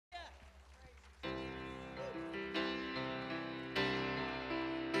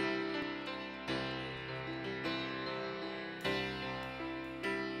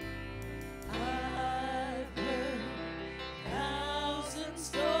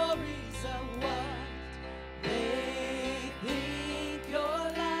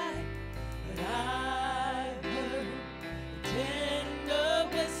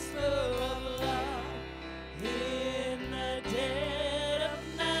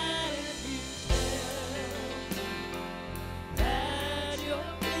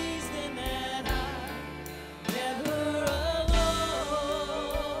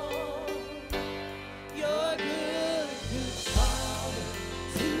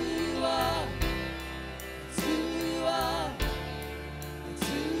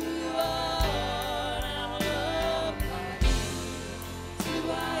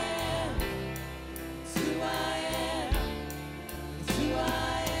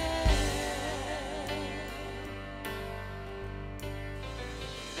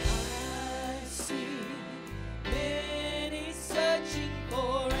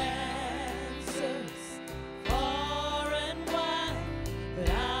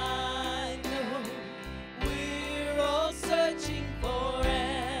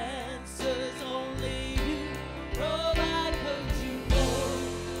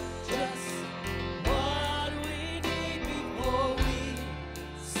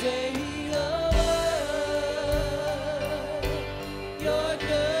say a word. You're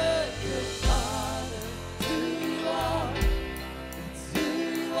good, good Father. It's who you are. It's who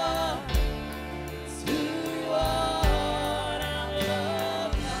you are. It's who you are. And I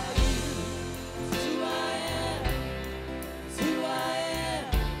love you. It's who I am. It's who I am.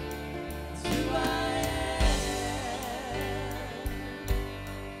 It's who I am.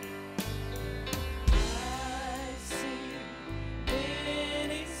 I've seen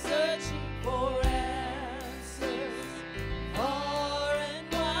many search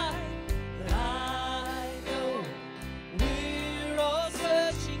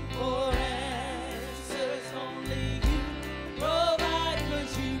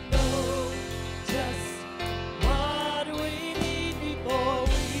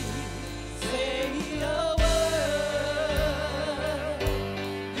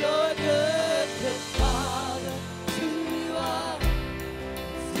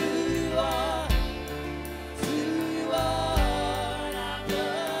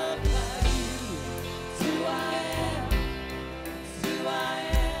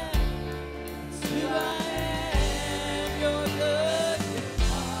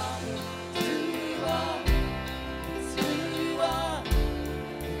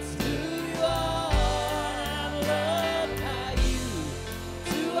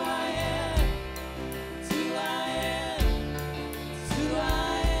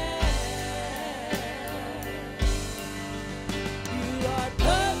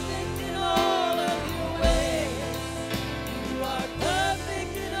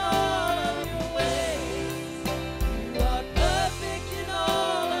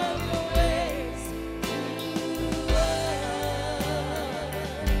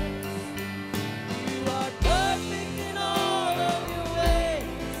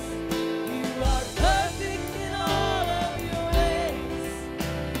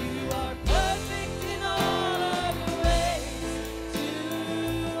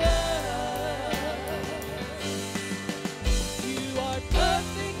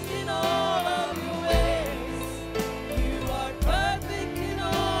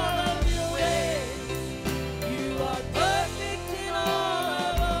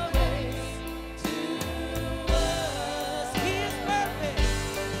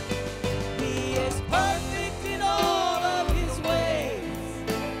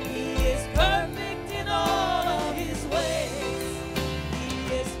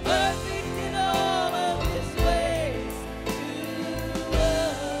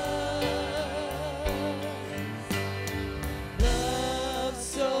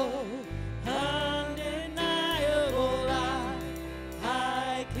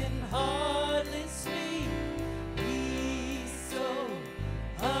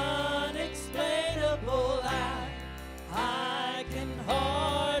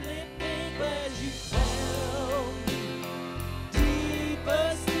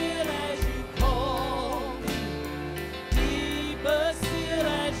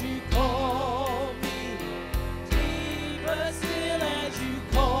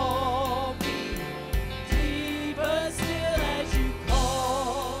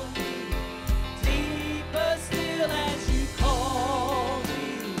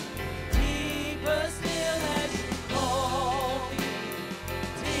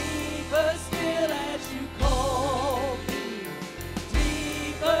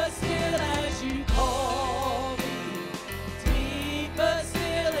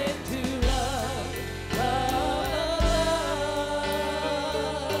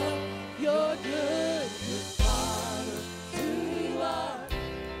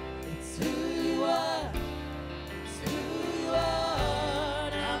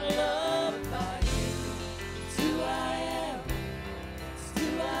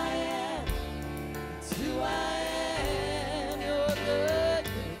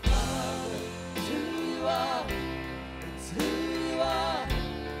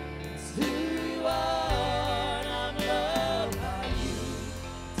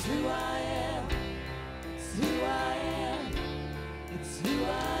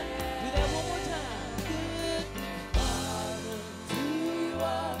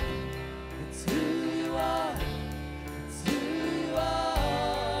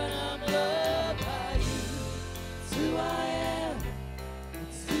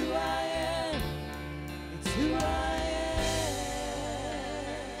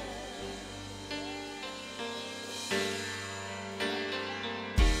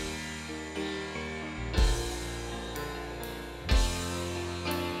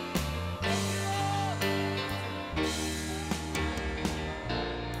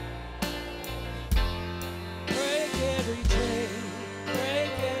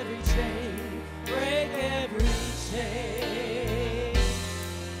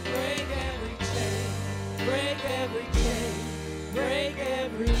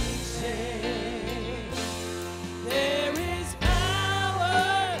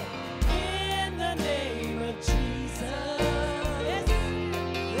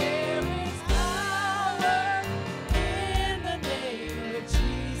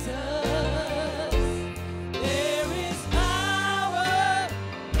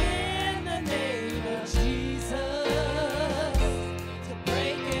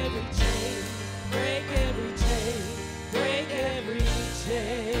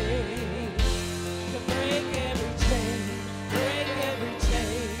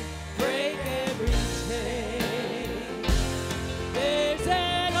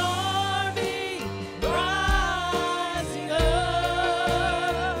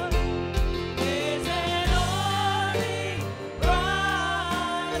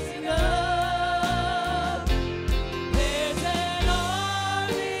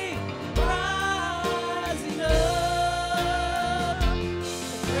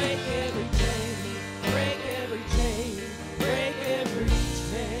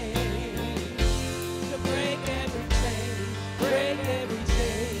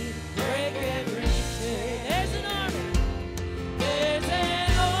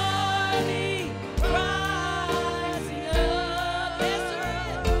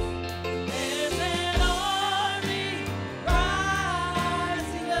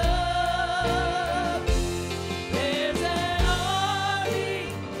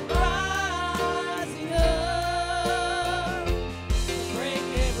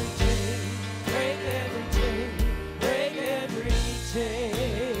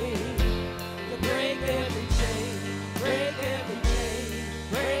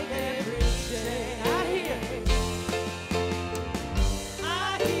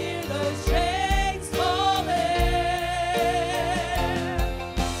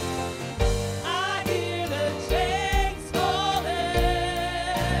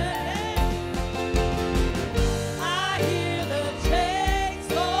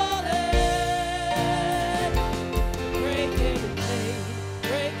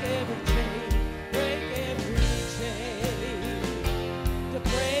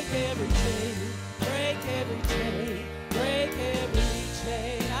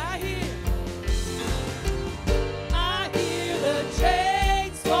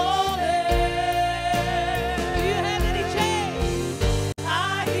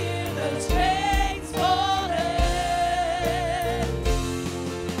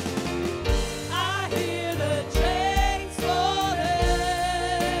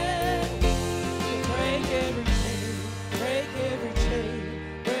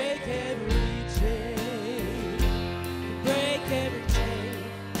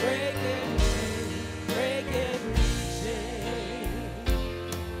break every chain, break every chain.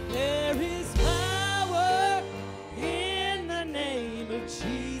 There is power in the name of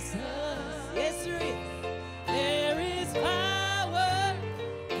Jesus. Yes, there is. There is power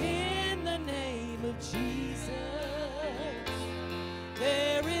in the name of Jesus.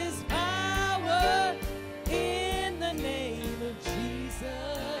 There is power in the name of Jesus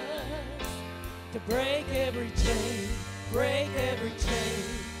to break every chain, break every chain,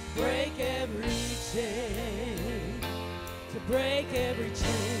 break every chain. To break every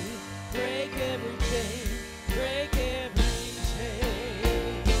chain, break every chain, break every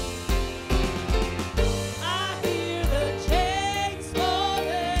chain. I hear the chains falling.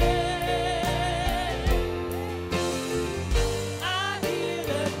 I hear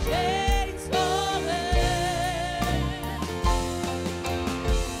the chains falling.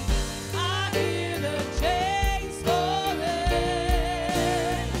 I hear the chains falling.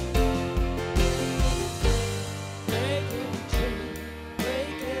 Break every chain,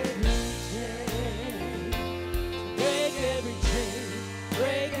 break every chain. Break every chain,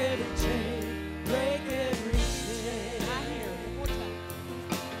 break every chain, break every chain. I hear it one more time.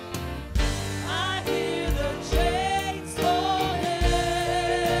 I hear the chains falling.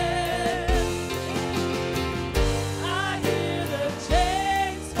 I hear the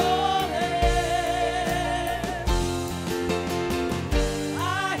chains falling.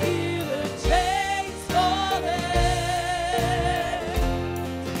 I hear the chains falling.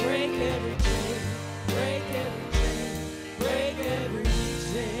 Break every chain, break every chain, break every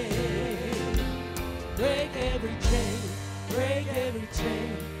chain. Break every chain, break every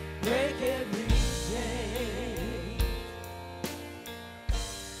chain, break every chain.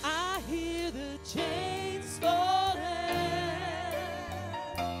 I hear the chains falling.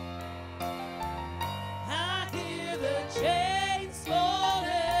 I hear the chains falling.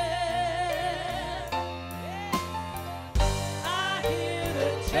 I hear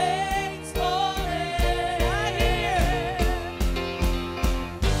the chains falling.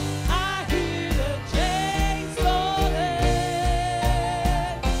 I hear the chains falling.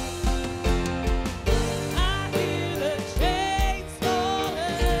 I hear the chains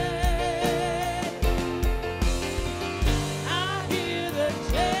falling. I hear the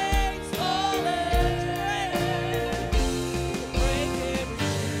chains falling. Break every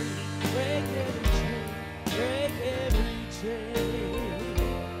chain, break every chain, break every chain.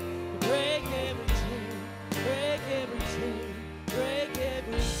 Break every chain, break every chain, break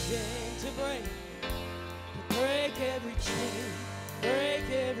every chain. To break every chain, break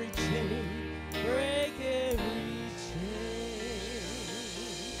every chain, break every chain.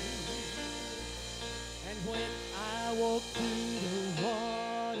 And when I walk through the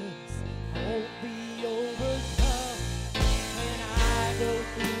waters, I won't be overcome. When I go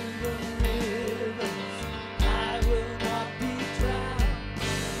through the rivers, I will not be drowned.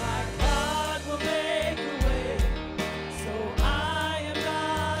 My God will make a way, so I am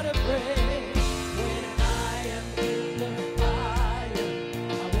not afraid. When I am in the fire,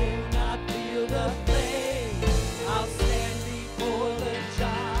 I will not feel the flame. I'll stand before the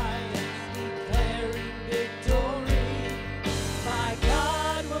giants, declaring victory. My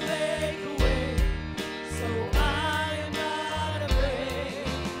God will make a way, so I am not afraid.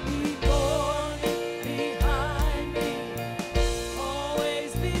 Before me, behind me,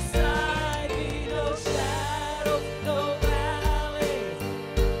 always beside me. No shadow, no valley,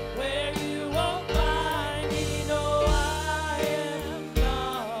 where you won't find me. No, I am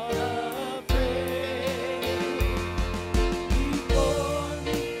not afraid. Before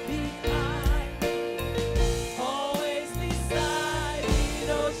me, behind me, always beside me.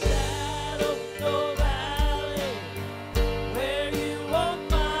 No shadow, no valley, where you won't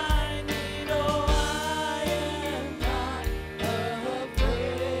find me. No, I am not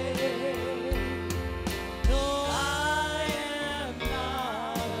afraid. No, I am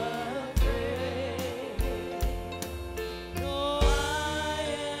not afraid. No, I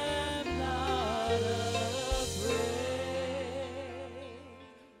am not afraid.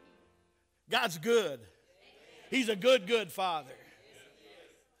 God's good. He's a good, good Father.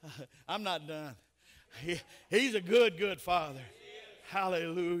 I'm not done. He's a good, good Father.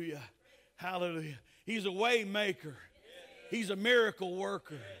 Hallelujah. Hallelujah. He's a way maker. He's a miracle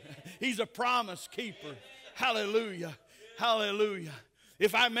worker. He's a promise keeper. Hallelujah. Hallelujah.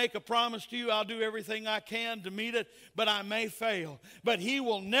 If I make a promise to you, I'll do everything I can to meet it, but I may fail. But He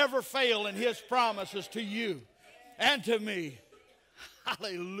will never fail in His promises to you and to me.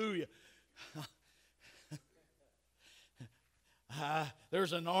 Hallelujah.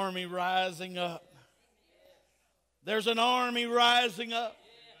 There's an army rising up. There's an army rising up.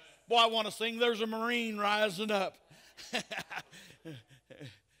 Boy, I want to sing, there's a Marine rising up.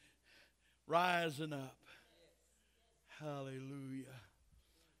 Rising up. Hallelujah.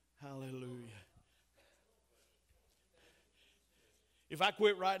 Hallelujah. If I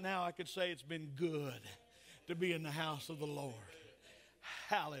quit right now, I could say it's been good to be in the house of the Lord.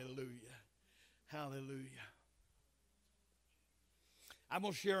 Hallelujah. Hallelujah. I'm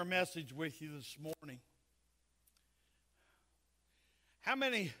going to share a message with you this morning. How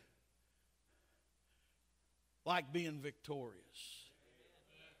many like being victorious?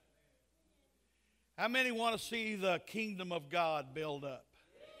 How many want to see the kingdom of God build up?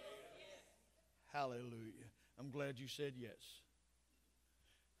 Hallelujah. I'm glad you said yes.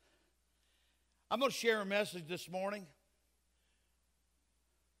 I'm going to share a message this morning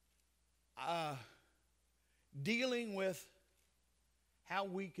dealing with how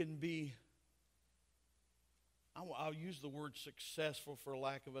we can be, I'll use the word successful for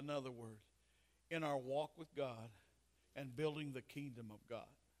lack of another word, in our walk with God and building the kingdom of God.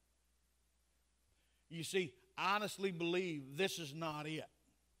 You see, I honestly believe this is not it.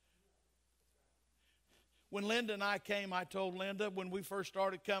 When Linda and I came, I told Linda when we first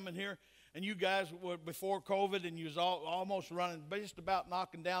started coming here, and you guys were before COVID, and you was almost running, just about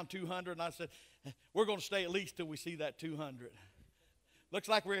knocking down 200, and I said, we're going to stay at least till we see that 200. Looks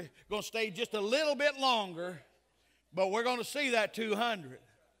like we're going to stay just a little bit longer, but we're going to see that 200.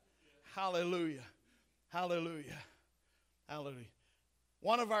 Hallelujah. Hallelujah. Hallelujah.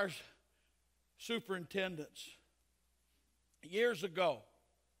 One of our superintendents, years ago,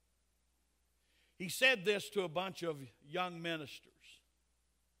 he said this to a bunch of young ministers.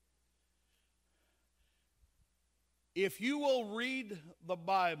 If you will read the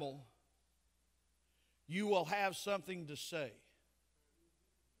Bible, you will have something to say.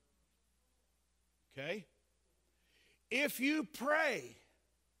 Okay? If you pray,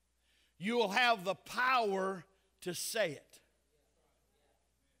 you will have the power to say it.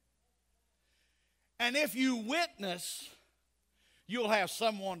 And if you witness, you'll have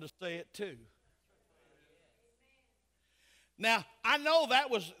someone to say it too. Now, I know that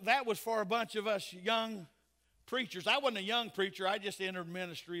was for a bunch of us young preachers. I wasn't a young preacher. I just entered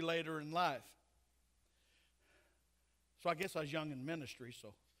ministry later in life. So I guess I was young in ministry,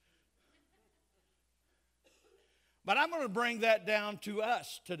 so. But I'm going to bring that down to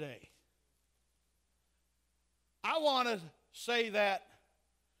us today. I want to say that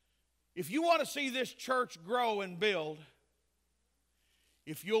if you want to see this church grow and build,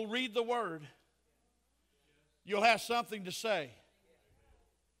 if you'll read the Word, you'll have something to say.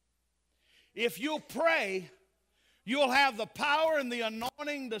 If you'll pray, you'll have the power and the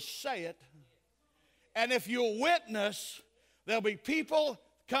anointing to say it. And if you'll witness, there'll be people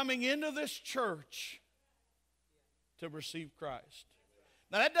coming into this church to receive Christ.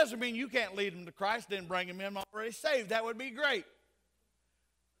 Now, that doesn't mean you can't lead them to Christ, then bring them in already saved. That would be great.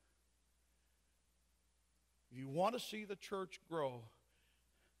 If you want to see the church grow,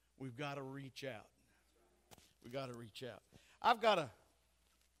 we've got to reach out. We've got to reach out. I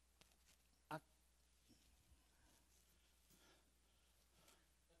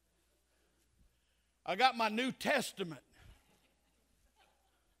got my New Testament.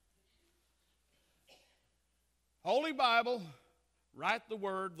 Holy Bible, write the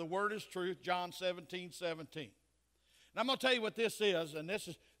Word. The Word is truth, John 17:17. And I'm going to tell you what this is, and this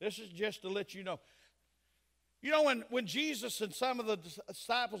is just to let you know. You know, when Jesus and some of the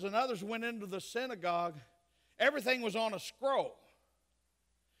disciples and others went into the synagogue, everything was on a scroll.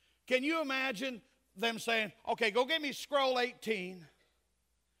 Can you imagine them saying, okay, go get me scroll 18,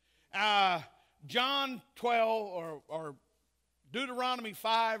 John 12, or Deuteronomy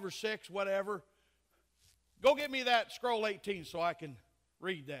 5 or 6, whatever. Go get me that scroll 18 so I can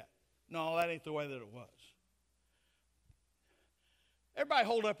read that. No, that ain't the way that it was. Everybody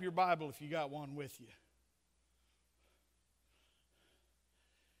hold up your Bible if you got one with you.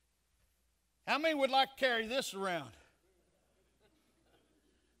 How many would like to carry this around?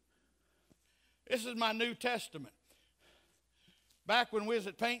 This is my New Testament. Back when we was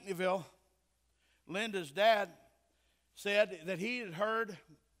at Pinckneyville, Linda's dad said that he had heard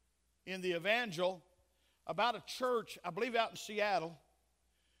in the evangel about a church, I believe out in Seattle,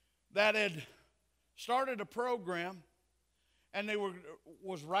 that had started a program, and they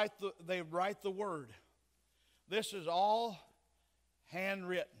write the Word. This is all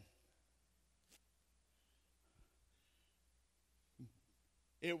handwritten.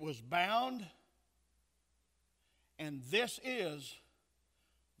 It was bound, and this is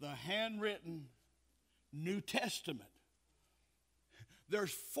the handwritten New Testament.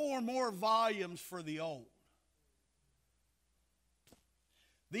 There's 4 more volumes for the Old.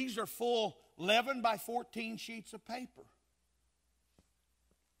 These are full 11 by 14 sheets of paper.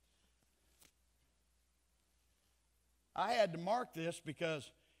 I had to mark this because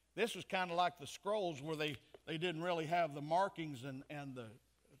this was kind of like the scrolls where they didn't really have the markings and the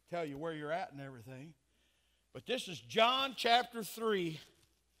tell you where you're at and everything. But this is John chapter 3,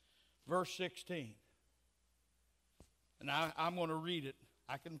 verse 16. And I'm going to read it.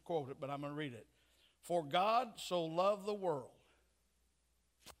 I can quote it, but I'm going to read it. For God so loved the world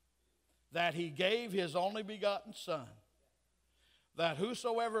that he gave his only begotten Son, that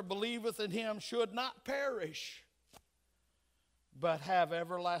whosoever believeth in him should not perish, but have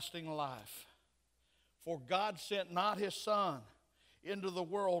everlasting life. For God sent not his Son into the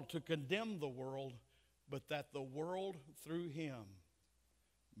world to condemn the world, but that the world through him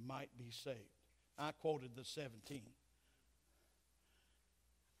might be saved. I quoted the 17.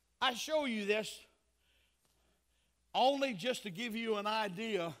 I show you this only just to give you an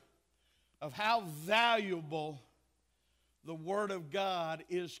idea of how valuable the Word of God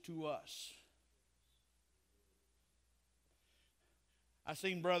is to us. I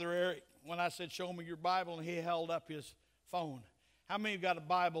seen Brother Eric when I said, show me your Bible, and he held up his phone. How many have got a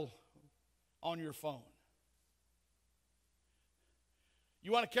Bible on your phone?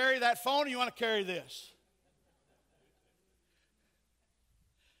 You want to carry that phone or you want to carry this?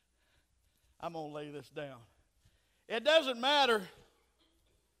 I'm going to lay this down. It doesn't matter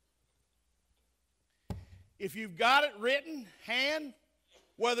if you've got it written, hand,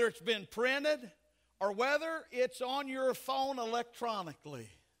 whether it's been printed, or whether it's on your phone electronically.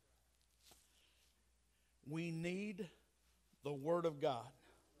 We need the Word of God.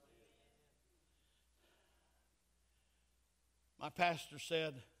 My pastor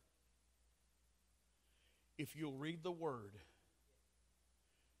said, if you'll read the Word,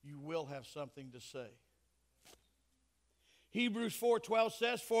 you will have something to say. Hebrews 4:12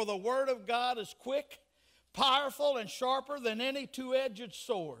 says, for the Word of God is quick, powerful, and sharper than any two-edged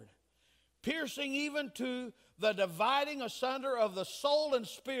sword, piercing even to the dividing asunder of the soul and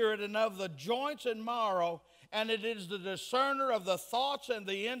spirit and of the joints and marrow, and it is the discerner of the thoughts and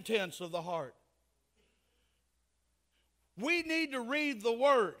the intents of the heart. We need to read the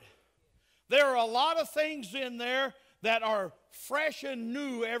Word. There are a lot of things in there that are fresh and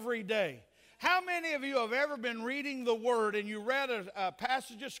new every day. How many of you have ever been reading the Word and you read a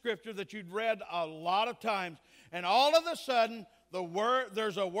passage of Scripture that you'd read a lot of times, and all of a sudden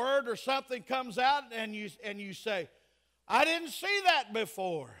there's a word or something comes out and you say, I didn't see that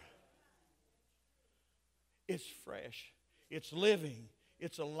before. It's fresh. It's living.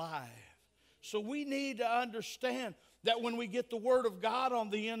 It's alive. So we need to understand that when we get the Word of God on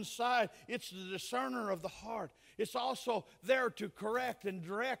the inside, it's the discerner of the heart. It's also there to correct and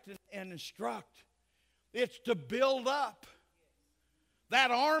direct and instruct. It's to build up that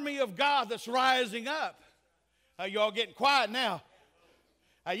army of God that's rising up. Y'all getting quiet now.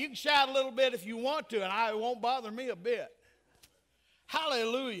 You can shout a little bit if you want to, and it won't bother me a bit.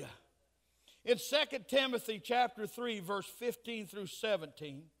 Hallelujah. In 2 Timothy chapter 3, verse 15 through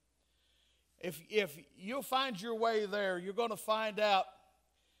 17, if you'll find your way there, you're going to find out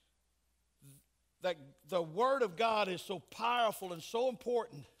that the Word of God is so powerful and so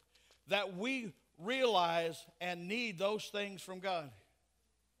important that we realize and need those things from God.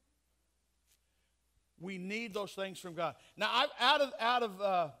 We need those things from God. Now, out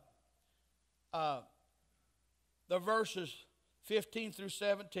of the verses 15 through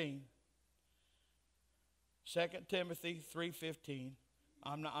 17, 2 Timothy 3:15,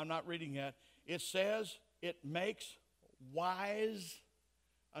 I'm not reading that. It says it makes wise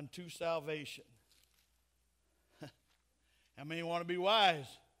unto salvation. How many want to be wise?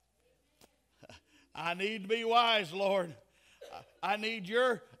 I need to be wise, Lord. I need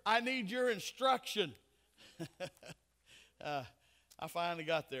your instruction. I finally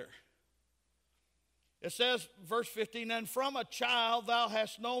got there. It says, verse 15, and from a child thou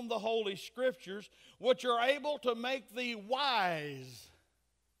hast known the holy scriptures, which are able to make thee wise.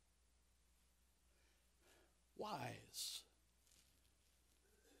 Wise.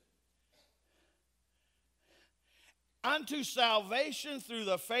 Unto salvation through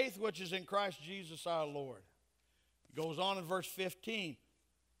the faith which is in Christ Jesus our Lord. It goes on in verse 15.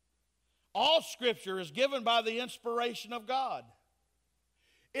 All Scripture is given by the inspiration of God.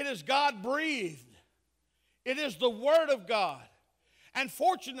 It is God-breathed. It is the Word of God. And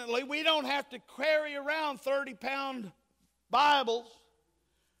fortunately, we don't have to carry around 30-pound Bibles.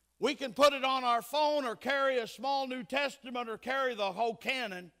 We can put it on our phone or carry a small New Testament or carry the whole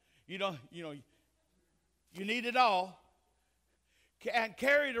canon. You need it all. And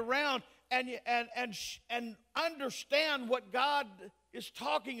carry it around and understand what God is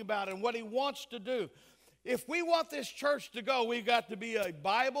talking about and what he wants to do. If we want this church to go, we've got to be a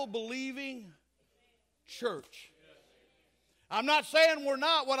Bible-believing church. I'm not saying we're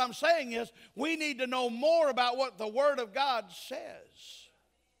not. What I'm saying is we need to know more about what the Word of God says.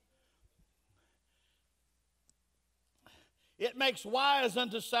 It makes wise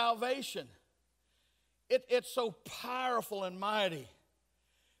unto salvation. It's so powerful and mighty.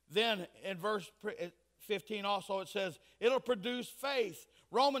 Then in verse 15 also it says, it'll produce faith.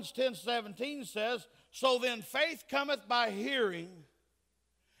 Romans 10:17 says, so then faith cometh by hearing,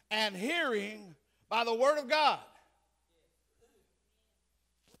 and hearing by the Word of God.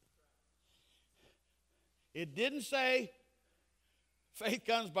 It didn't say faith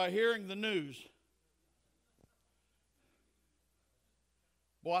comes by hearing the news.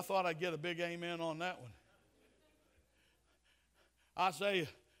 Boy, I thought I'd get a big amen on that one. I say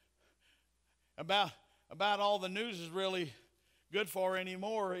about all the news is really good for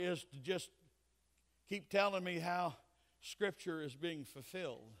anymore is to just keep telling me how Scripture is being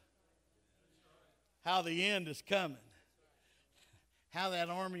fulfilled, how the end is coming, how that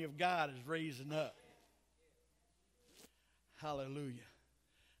army of God is raising up. Hallelujah.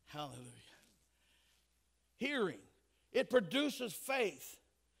 Hallelujah. Hearing. It produces faith.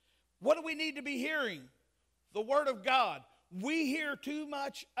 What do we need to be hearing? The Word of God. We hear too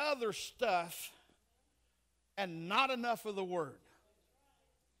much other stuff and not enough of the Word.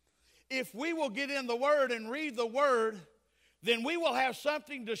 If we will get in the Word and read the Word, then we will have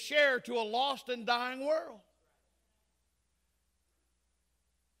something to share to a lost and dying world.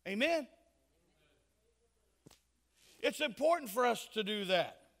 Amen? It's important for us to do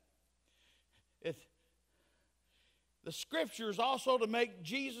that. The Scriptures also to make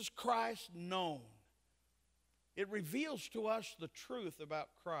Jesus Christ known. It reveals to us the truth about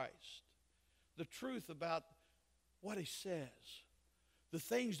Christ, the truth about what He says, the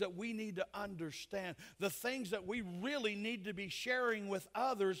things that we need to understand, the things that we really need to be sharing with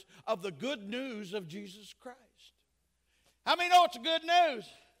others of the good news of Jesus Christ. How many know it's the good news?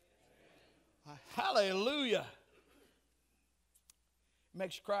 Hallelujah. It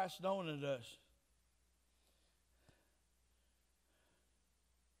makes Christ known in us.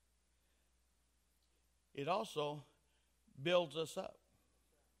 It also builds us up.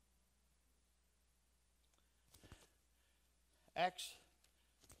 Acts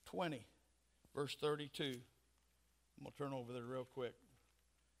 20, verse 32. I'm going to turn over there real quick.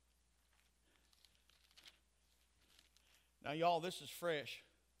 Now, y'all, this is fresh.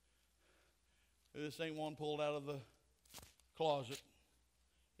 This ain't one pulled out of the closet.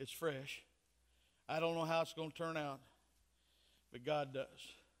 It's fresh. I don't know how it's going to turn out, but God does.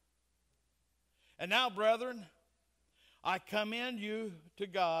 And now, brethren, I commend you to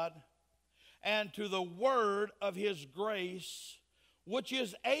God and to the word of His grace, which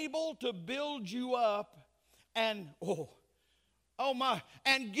is able to build you up and,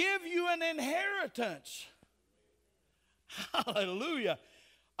 and give you an inheritance. Hallelujah.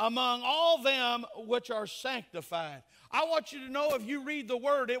 Among all them which are sanctified. I want you to know if you read the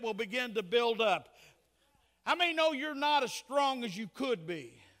word, it will begin to build up. How many know you're not as strong as you could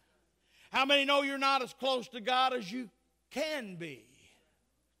be? How many know you're not as close to God as you can be?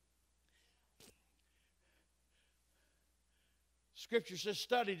 Scripture says,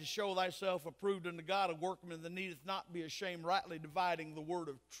 study to show thyself approved unto God, a workman that needeth not be ashamed, rightly dividing the word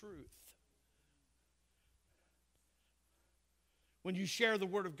of truth. When you share the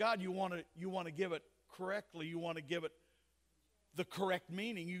word of God, you want to give it correctly. You want to give it the correct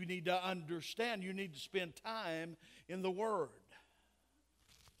meaning. You need to understand. You need to spend time in the word.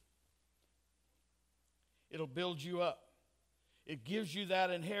 It'll build you up. It gives you that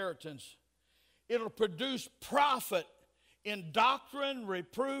inheritance. It'll produce profit in doctrine,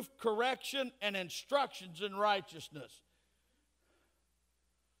 reproof, correction, and instructions in righteousness.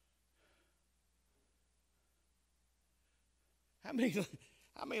 How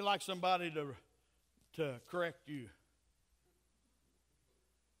many like somebody to correct you?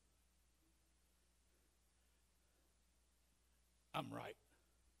 I'm right.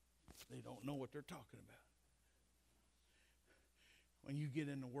 They don't know what they're talking about. When you get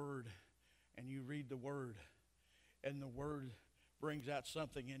in the Word and you read the Word and the Word brings out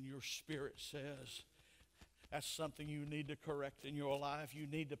something in your spirit says, that's something you need to correct in your life. You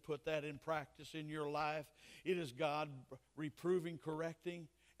need to put that in practice in your life. It is God reproving, correcting,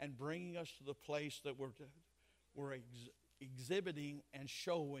 and bringing us to the place that we're exhibiting and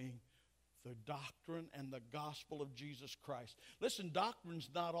showing the doctrine and the gospel of Jesus Christ. Listen, doctrine's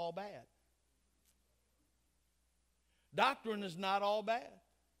not all bad. Doctrine is not all bad.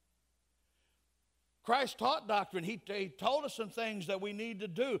 Christ taught doctrine. He told us some things that we need to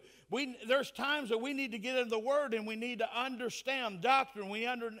do. There's times that we need to get into the Word and we need to understand doctrine.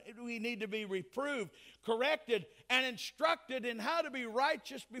 We need to be reproved, corrected, and instructed in how to be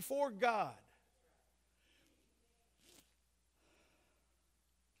righteous before God.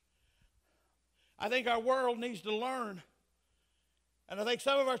 I think our world needs to learn, and I think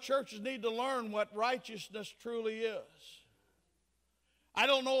some of our churches need to learn what righteousness truly is. I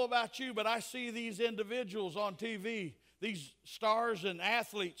don't know about you, but I see these individuals on TV, these stars and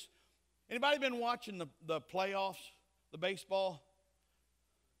athletes. Anybody been watching the playoffs, the baseball?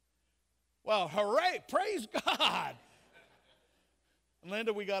 Well, hooray, praise God.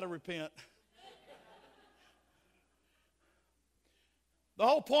 Linda, we got to repent. The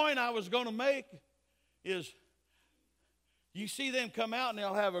whole point I was going to make is you see them come out and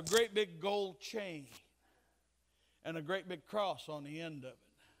they'll have a great big gold chain and a great big cross on the end of it.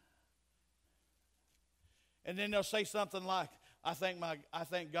 And then they'll say something like, I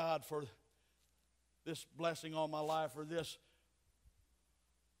thank God for this blessing on my life, or this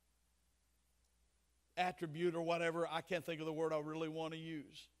attribute or whatever. I can't think of the word I really want to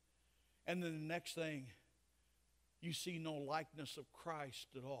use. And then the next thing, you see no likeness of Christ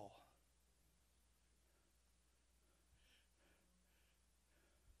at all.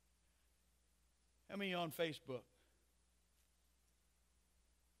 How many are on Facebook?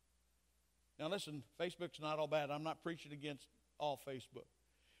 Now listen, Facebook's not all bad. I'm not preaching against all Facebook.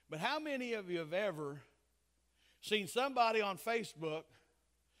 But how many of you have ever seen somebody on Facebook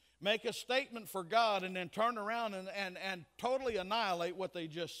make a statement for God and then turn around and totally annihilate what they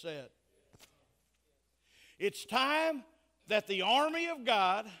just said? It's time that the army of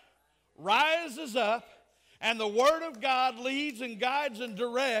God rises up and the Word of God leads and guides and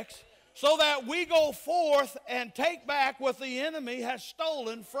directs, so that we go forth and take back what the enemy has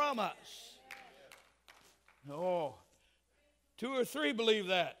stolen from us. Oh, 2 or 3 believe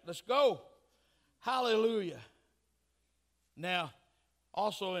that. Let's go. Hallelujah. Now,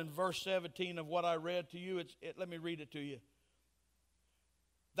 also in verse 17 of what I read to you, let me read it to you.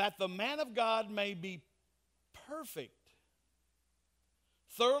 That the man of God may be perfect,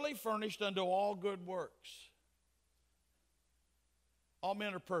 thoroughly furnished unto all good works. All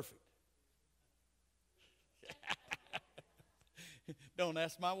men are perfect. Don't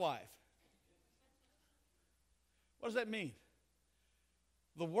ask my wife. What does that mean?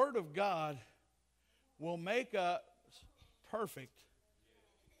 The Word of God will make us perfect,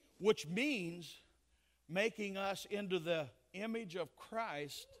 which means making us into the image of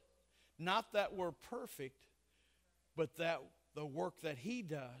Christ. Not that we're perfect, but that the work that He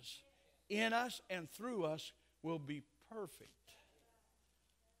does in us and through us will be perfect.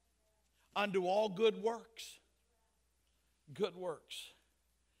 Unto all good works. Good works.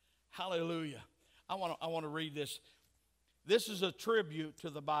 Hallelujah. I want to read this. This is a tribute to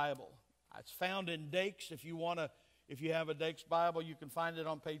the Bible. It's found in Dakes. If you have a Dakes Bible, you can find it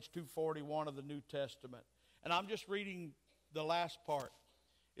on page 241 of the New Testament. And I'm just reading the last part.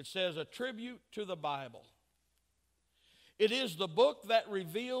 It says, a tribute to the Bible. It is the book that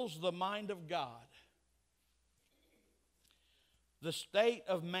reveals the mind of God, the state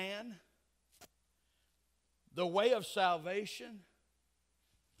of man, the way of salvation,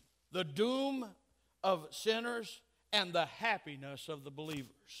 the doom of sinners, and the happiness of the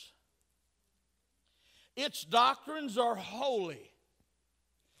believers. Its doctrines are holy,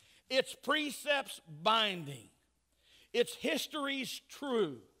 its precepts binding, its histories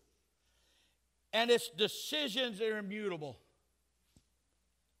true, and its decisions are immutable.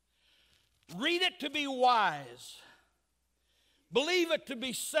 Read it to be wise, believe it to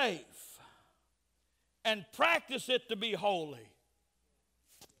be safe, and practice it to be holy.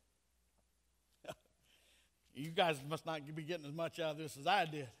 You guys must not be getting as much out of this as I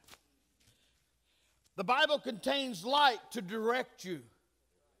did. The Bible contains light to direct you,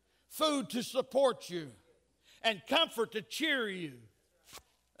 food to support you, and comfort to cheer you.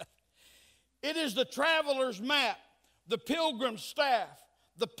 It is the traveler's map, the pilgrim's staff,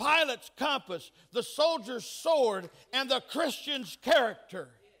 the pilot's compass, the soldier's sword, and the Christian's character.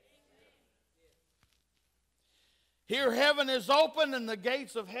 Here heaven is open and the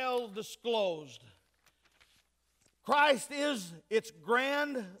gates of hell disclosed. Christ is its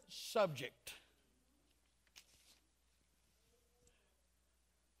grand subject.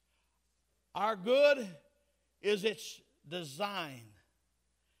 Our good is its design,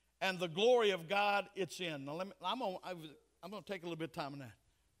 and the glory of God its end. Now I'm going to take a little bit of time on that.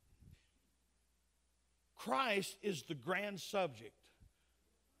 Christ is the grand subject.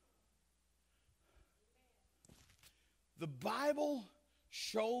 The Bible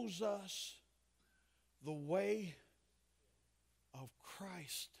shows us the way of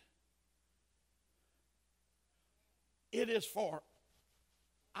Christ. It is for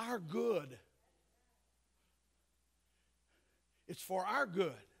our good. It's for our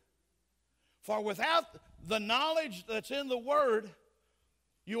good. For without the knowledge that's in the Word,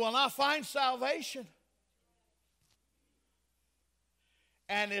 you will not find salvation.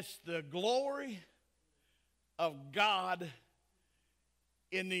 And it's the glory of God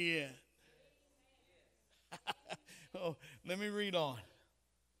in the end. Oh, let me read on.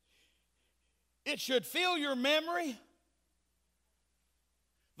 It should fill your memory.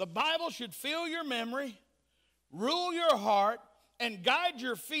 The Bible should fill your memory, rule your heart, and guide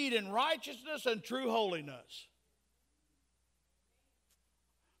your feet in righteousness and true holiness.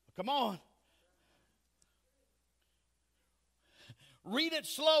 Come on. Read it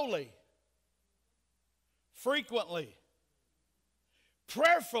slowly, frequently,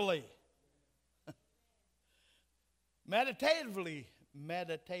 prayerfully, meditatively,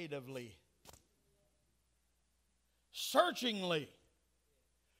 searchingly,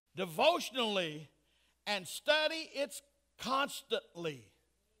 devotionally, and study it constantly.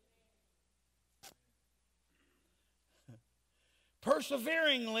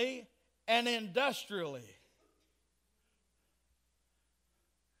 Perseveringly and industrially.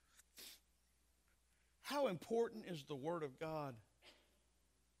 How important is the Word of God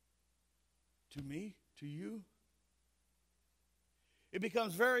to me, to you? It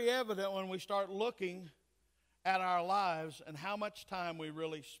becomes very evident when we start looking at our lives and how much time we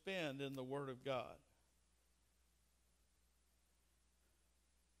really spend in the Word of God.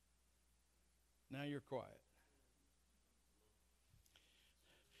 Now you're quiet.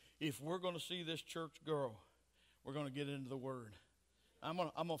 If we're going to see this church grow, we're going to get into the Word. I'm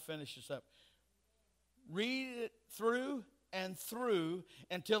going to finish this up. Read it through and through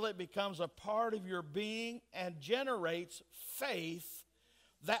until it becomes a part of your being and generates faith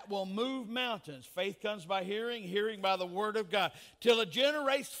that will move mountains. Faith comes by hearing, hearing by the Word of God. Till it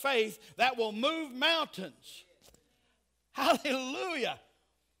generates faith that will move mountains. Hallelujah.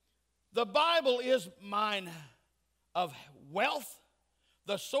 The Bible is mine of wealth,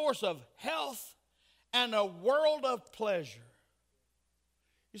 the source of health, and a world of pleasure.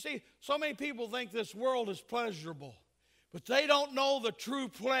 You see, so many people think this world is pleasurable, but they don't know the true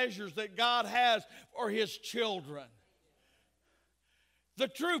pleasures that God has for His children. The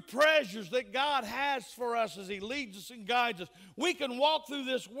true pleasures that God has for us as He leads us and guides us. We can walk through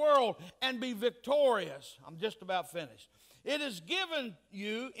this world and be victorious. I'm just about finished. It is given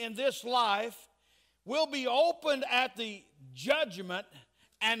you in this life, will be opened at the judgment,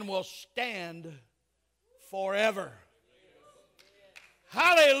 and will stand forever.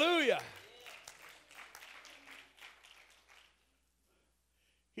 Hallelujah.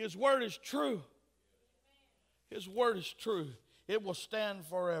 His Word is true. His Word is true. It will stand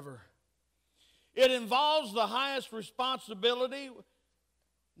forever. It involves the highest responsibility,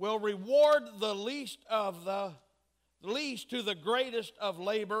 will reward the least to the greatest of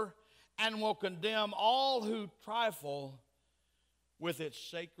labor, and will condemn all who trifle with its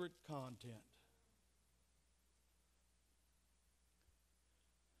sacred content.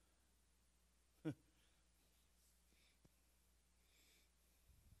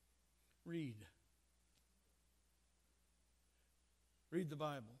 Read. Read the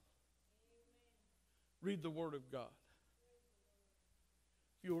Bible. Read the Word of God.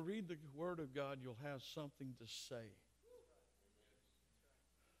 If you'll read the Word of God, you'll have something to say.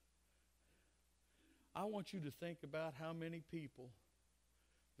 I want you to think about how many people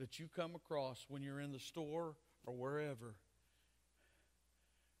that you come across when you're in the store or wherever,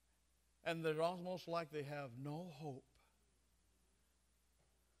 and they're almost like they have no hope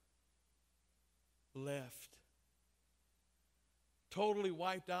left. Totally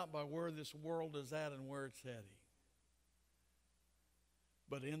wiped out by where this world is at and where it's heading.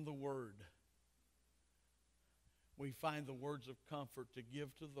 But in the Word, we find the words of comfort to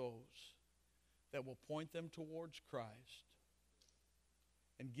give to those that will point them towards Christ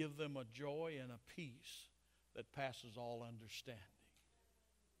and give them a joy and a peace that passes all understanding.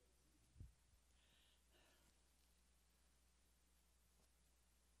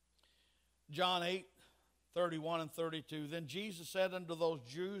 John 8:31 and 32. Then Jesus said unto those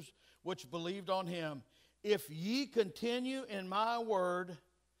Jews which believed on him, If ye continue in my word,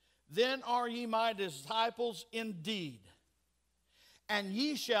 then are ye my disciples indeed. And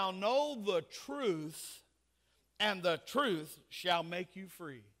ye shall know the truth, and the truth shall make you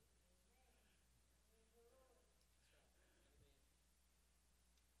free.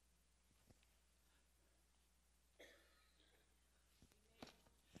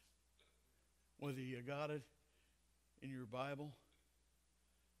 Whether you got it in your Bible,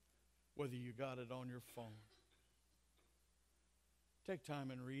 whether you got it on your phone. Take time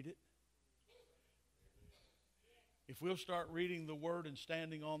and read it. If we'll start reading the Word and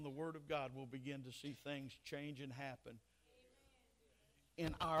standing on the Word of God, we'll begin to see things change and happen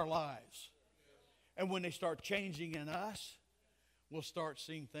in our lives. And when they start changing in us, we'll start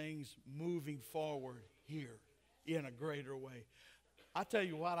seeing things moving forward here in a greater way. I tell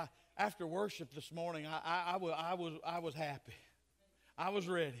you what, after worship this morning, I was happy. I was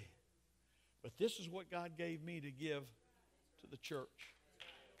ready. But this is what God gave me to give to the church.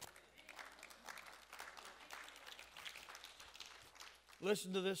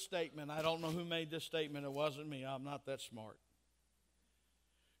 Listen to this statement. I don't know who made this statement. It wasn't me. I'm not that smart.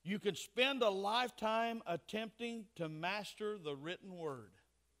 You can spend a lifetime attempting to master the written word,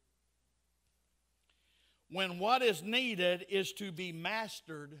 when what is needed is to be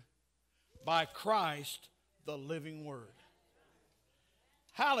mastered by Christ, the living word.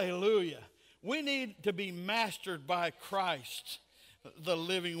 Hallelujah. We need to be mastered by Christ, the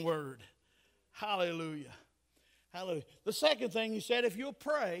living word. Hallelujah. Hallelujah. The second thing he said, if you'll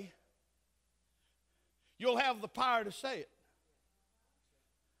pray, you'll have the power to say it.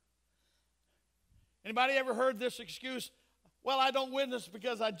 Anybody ever heard this excuse? Well, I don't witness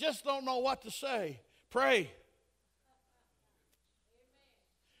because I just don't know what to say. Pray.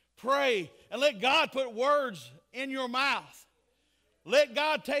 Pray and let God put words in your mouth. Let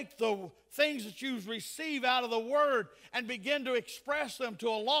God take the things that you receive out of the Word and begin to express them to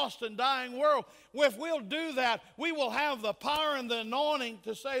a lost and dying world. If we'll do that, we will have the power and the anointing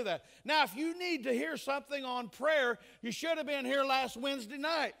to say that. Now, if you need to hear something on prayer, you should have been here last Wednesday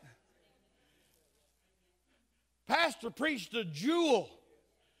night. Pastor preached a jewel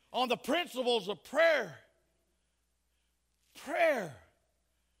on the principles of prayer. Prayer.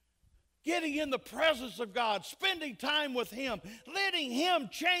 Getting in the presence of God, spending time with Him, letting Him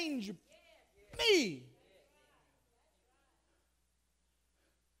change me.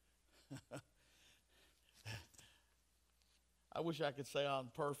 I wish I could say I'm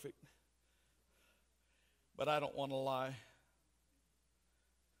perfect, but I don't want to lie.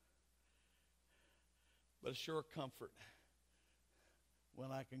 But it's sure a comfort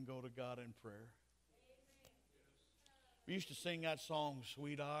when I can go to God in prayer. We used to sing that song,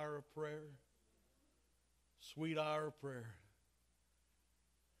 Sweet Hour of Prayer. Sweet hour of prayer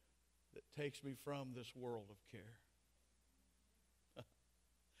that takes me from this world of care.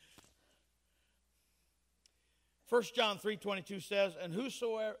 1 John 3:22 says,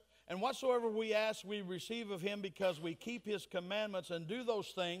 and whatsoever we ask, we receive of Him, because we keep His commandments and do those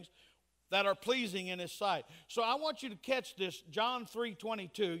things that are pleasing in His sight. So I want you to catch this, John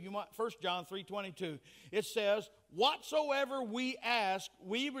 3:22. 1 John 3:22. It says, whatsoever we ask,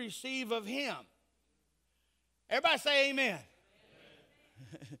 we receive of Him. Everybody say amen.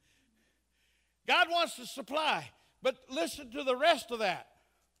 Amen. God wants to supply, but listen to the rest of that.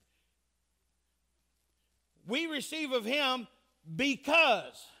 We receive of Him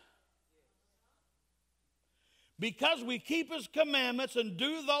because we keep His commandments and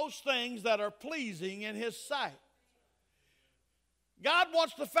do those things that are pleasing in His sight. God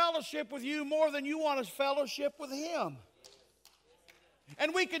wants to fellowship with you more than you want to fellowship with Him.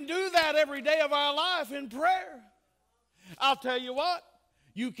 And we can do that every day of our life in prayer. I'll tell you what,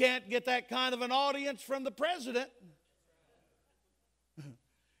 you can't get that kind of an audience from the president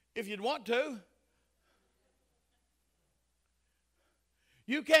if you'd want to.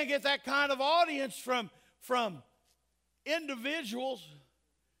 You can't get that kind of audience from individuals,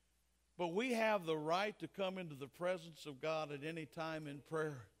 but we have the right to come into the presence of God at any time in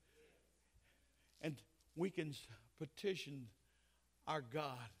prayer. And we can petition our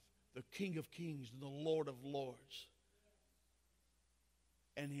God, the King of Kings and the Lord of Lords,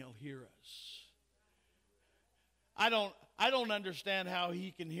 and He'll hear us. I don't understand how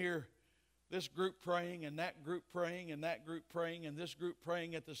He can hear this group praying and that group praying and that group praying and this group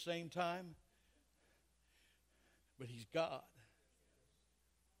praying at the same time. But He's God.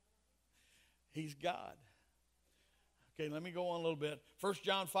 He's God. Okay, let me go on a little bit. 1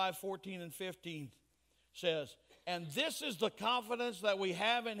 John 5:14 and 15 says, and this is the confidence that we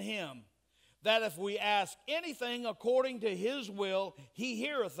have in Him, that if we ask anything according to His will, He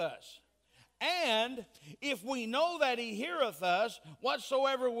heareth us. And if we know that He heareth us,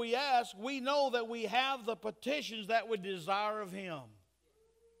 whatsoever we ask, we know that we have the petitions that we desire of Him.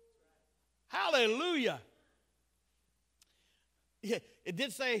 Hallelujah. Yeah, it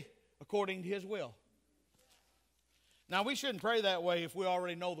did say according to His will. Now, we shouldn't pray that way if we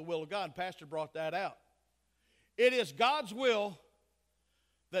already know the will of God. Pastor brought that out. It is God's will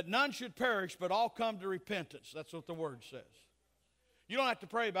that none should perish, but all come to repentance. That's what the Word says. You don't have to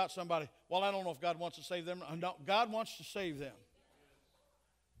pray about somebody, well, I don't know if God wants to save them. No, God wants to save them.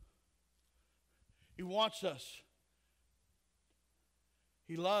 He wants us.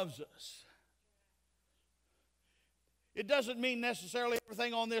 He loves us. It doesn't mean necessarily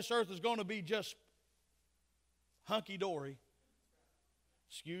everything on this earth is going to be just hunky-dory.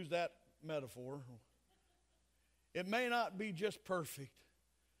 Excuse that metaphor. It may not be just perfect,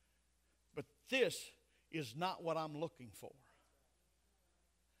 but this is not what I'm looking for.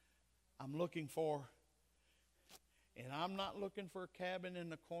 I'm looking for, and I'm not looking for a cabin in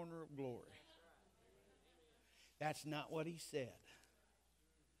the corner of glory. That's not what he said.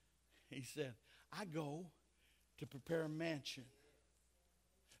 He said, I go to prepare a mansion,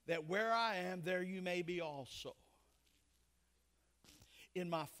 that where I am, there you may be also. In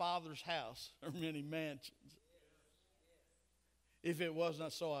my Father's house are many mansions. If it was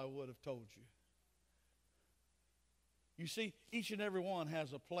not so, I would have told you. You see, each and every one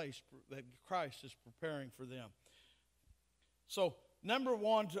has a place that Christ is preparing for them. So, number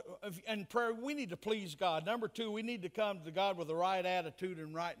one, in prayer, we need to please God. Number two, we need to come to God with the right attitude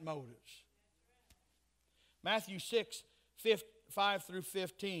and right motives. Matthew 6, 5 through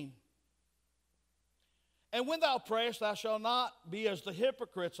 15. And when thou prayest, thou shalt not be as the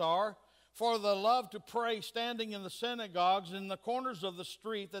hypocrites are, for they love to pray standing in the synagogues and in the corners of the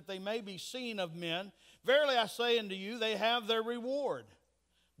street, that they may be seen of men. Verily I say unto you, they have their reward.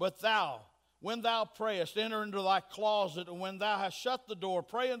 But thou, when thou prayest, enter into thy closet, and when thou hast shut the door,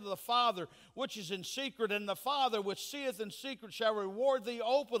 pray unto the Father which is in secret, and the Father which seeth in secret shall reward thee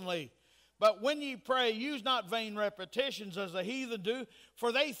openly. But when ye pray, use not vain repetitions as the heathen do,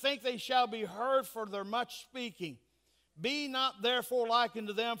 for they think they shall be heard for their much speaking. Be not therefore like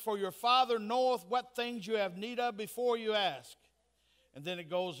unto them, for your Father knoweth what things you have need of before you ask. And then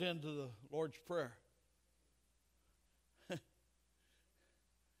it goes into the Lord's Prayer.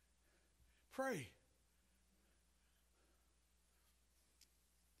 Pray.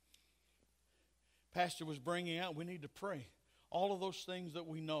 Pastor was bringing out, we need to pray. All of those things that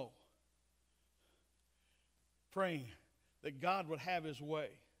we know. Praying that God would have his way.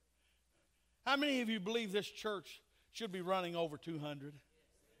 How many of you believe this church should be running over 200?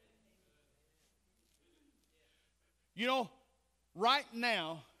 You know, right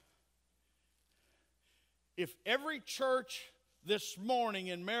now, if every church this morning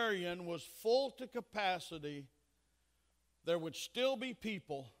in Marion was full to capacity, there would still be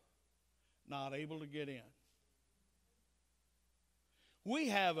people not able to get in. We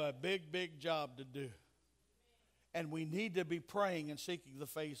have a big, big job to do. And we need to be praying and seeking the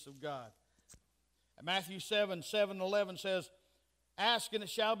face of God. Matthew 7, 11 says, ask and it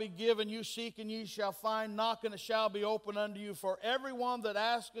shall be given you, seek and ye shall find, knock and it shall be opened unto you. For everyone that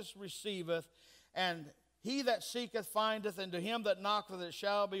asketh receiveth, and he that seeketh findeth, and to him that knocketh it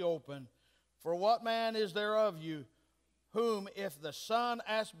shall be opened. For what man is there of you, whom if the son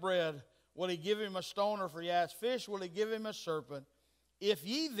ask bread, will he give him a stone, or if he ask fish, will he give him a serpent? If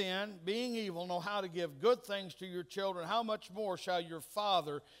ye then, being evil, know how to give good things to your children, how much more shall your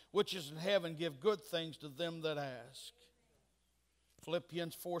Father, which is in heaven, give good things to them that ask?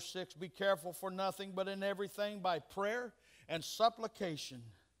 Philippians 4:6, be careful for nothing, but in everything by prayer and supplication,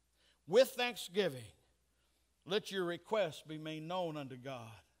 with thanksgiving, let your requests be made known unto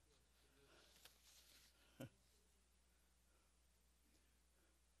God.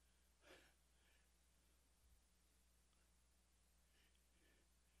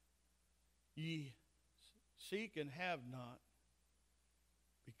 Ye seek and have not,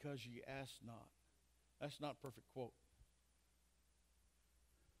 because ye ask not. That's not a perfect quote.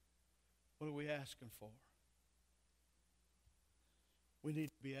 What are we asking for? We need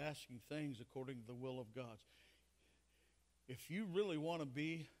to be asking things according to the will of God. If you really want to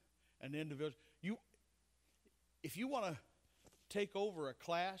be an individual, if you want to take over a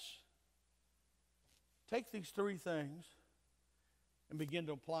class, take these three things and begin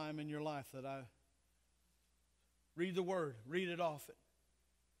to apply them in your life. That I read the Word, read it often,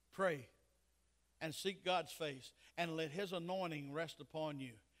 pray, and seek God's face, and let his anointing rest upon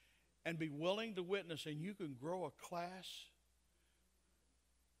you, and be willing to witness, and you can grow a class.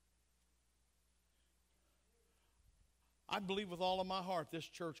 I believe with all of my heart this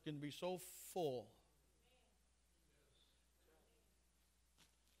church can be so full.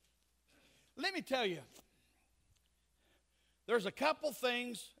 Let me tell you, there's a couple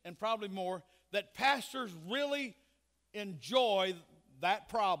things, and probably more, that pastors really enjoy that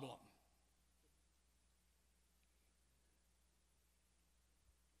problem.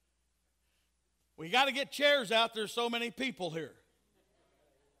 We got to get chairs out. There's so many people here.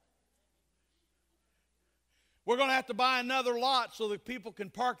 We're going to have to buy another lot so that people can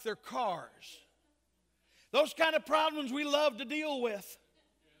park their cars. Those kind of problems we love to deal with.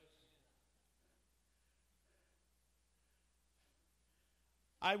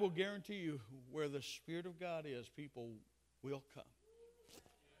 I will guarantee you, where the Spirit of God is, people will come.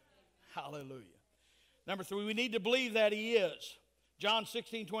 Hallelujah. Number 3, we need to believe that He is. John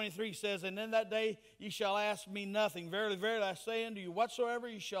 16:23 says, and in that day ye shall ask me nothing. Verily, verily, I say unto you, whatsoever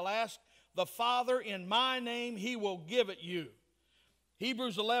ye shall ask the Father in my name, He will give it you.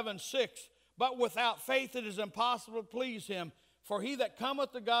 Hebrews 11:6, but without faith it is impossible to please Him. For he that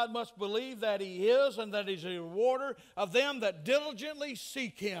cometh to God must believe that He is, and that He is a rewarder of them that diligently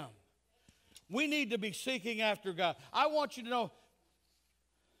seek Him. We need to be seeking after God. I want you to know,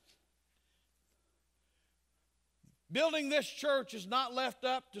 building this church is not left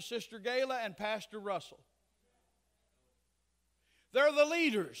up to Sister Gayla and Pastor Russell. They're the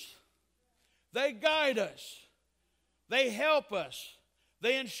leaders. They guide us. They help us.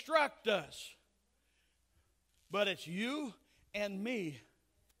 They instruct us. But it's you and me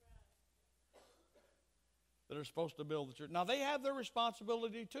that are supposed to build the church. Now, they have their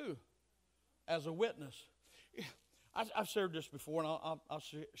responsibility too, as a witness. I've shared this before, and I'll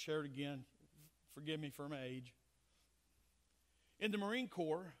share it again. Forgive me for my age. In the Marine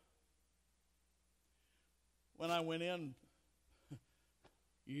Corps, when I went in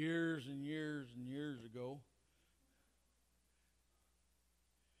years and years and years ago,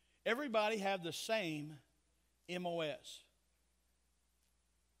 everybody had the same MOS.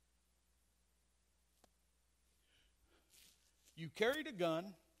 You carried a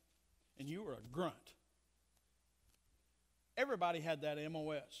gun, and you were a grunt. Everybody had that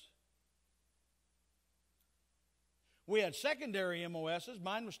MOS. We had secondary MOSs.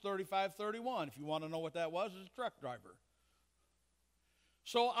 Mine was 3531. If you want to know what that was, as a truck driver.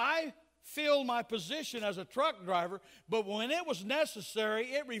 So I filled my position as a truck driver, but when it was necessary,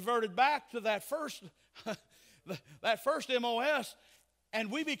 it reverted back to that first, that first MOS,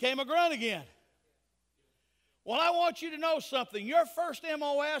 and we became a grunt again. Well, I want you to know something. Your first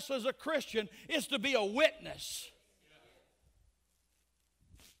MOS as a Christian is to be a witness.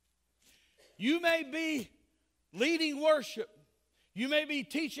 You may be leading worship. You may be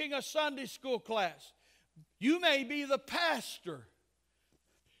teaching a Sunday school class. You may be the pastor.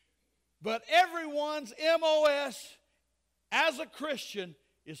 But everyone's MOS as a Christian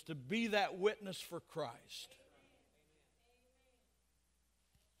is to be that witness for Christ.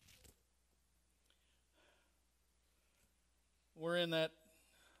 We're in that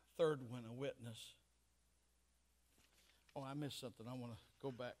third one, a witness. Oh, I missed something. I want to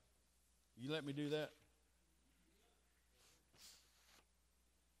go back. You let me do that?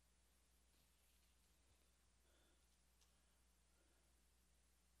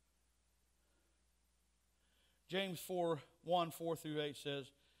 James 4:1-4-8 says,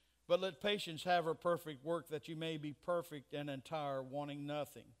 but let patience have her perfect work, that you may be perfect and entire, wanting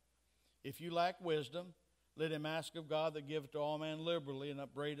nothing. If you lack wisdom, let him ask of God that giveth to all men liberally, and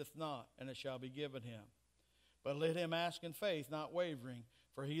upbraideth not, and it shall be given him. But let him ask in faith, not wavering.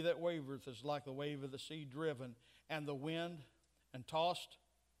 For he that wavereth is like the wave of the sea driven, and the wind, and tossed.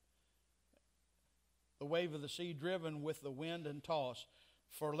 The wave of the sea driven with the wind and tossed.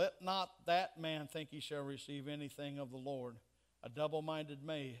 For let not that man think he shall receive anything of the Lord. A double-minded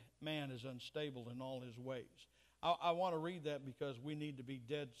man is unstable in all his ways. I want to read that because we need to be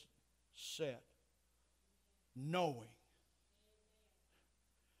dead set, knowing.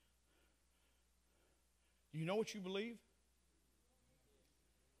 Do you know what you believe?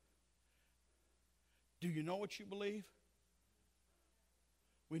 Do you know what you believe?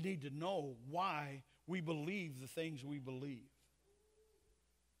 We need to know why we believe the things we believe.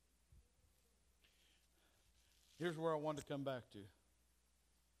 Here's where I want to come back to.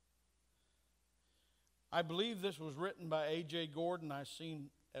 I believe this was written by A.J. Gordon. I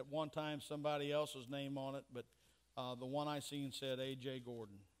seen at one time somebody else's name on it, but the one I seen said A.J.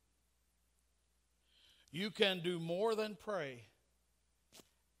 Gordon. You can do more than pray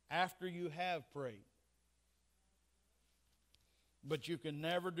after you have prayed. But you can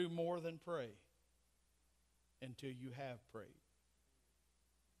never do more than pray until you have prayed.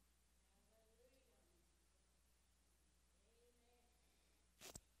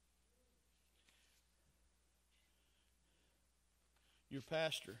 Your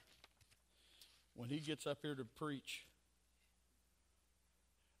pastor, when he gets up here to preach,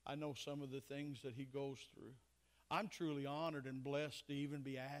 I know some of the things that he goes through. I'm truly honored and blessed to even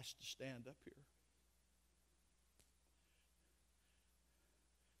be asked to stand up here.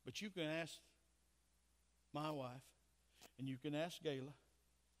 But you can ask my wife, and you can ask Gayla.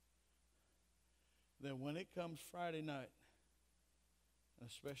 that when it comes Friday night, and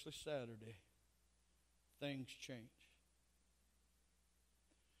especially Saturday, things change.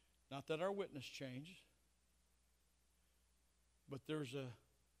 Not that our witness changes, but there's a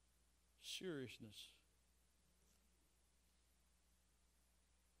seriousness.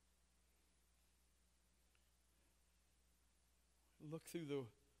 Look through the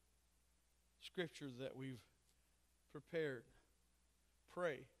scripture that we've prepared.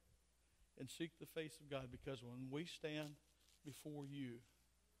 Pray and seek the face of God, because when we stand before you,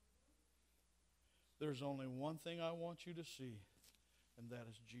 there's only one thing I want you to see, and that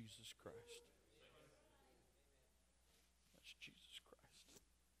is Jesus Christ. That's Jesus Christ.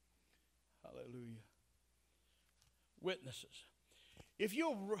 Hallelujah. Witnesses. If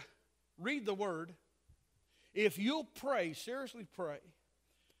you'll read the Word, if you'll pray, seriously pray,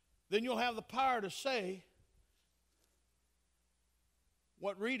 then you'll have the power to say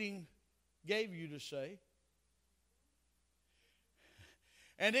what reading gave you to say.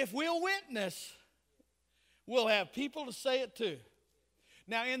 And if we'll witness, we'll have people to say it too.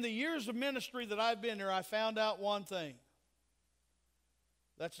 Now, in the years of ministry that I've been here, I found out one thing.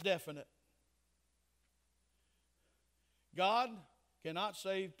 That's definite. God cannot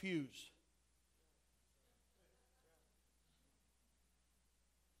save pews.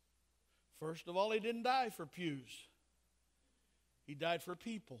 First of all, He didn't die for pews. He died for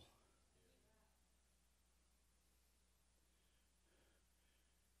people.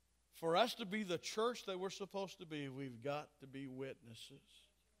 For us to be the church that we're supposed to be, we've got to be witnesses.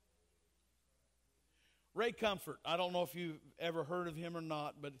 Ray Comfort, I don't know if you've ever heard of him or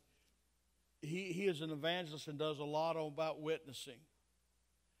not, but he is an evangelist and does a lot about witnessing.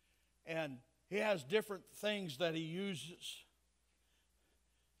 And he has different things that he uses.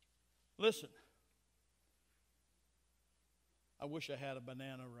 Listen, I wish I had a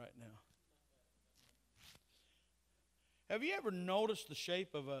banana right now. Have you ever noticed the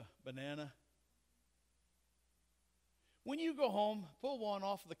shape of a banana? When you go home, pull one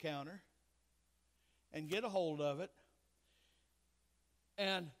off the counter and get a hold of it,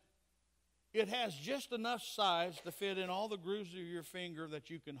 and it has just enough size to fit in all the grooves of your finger that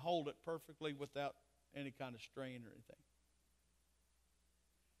you can hold it perfectly without any kind of strain or anything.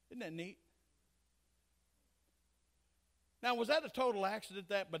 Isn't that neat? Now, was that a total accident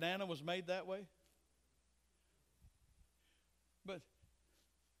that banana was made that way? But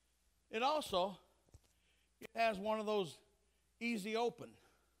it also, it has one of those easy open.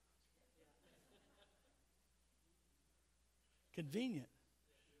 Convenient.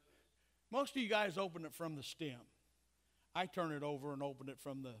 Most of you guys open it from the stem. I turn it over and open it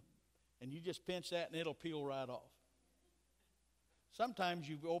from the, and you just pinch that and it'll peel right off. Sometimes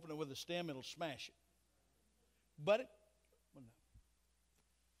you open it with a stem, it'll smash it. But it, well, no.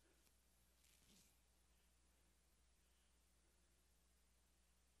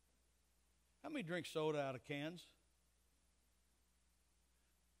 How many drink soda out of cans?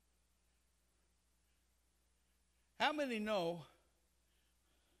 How many know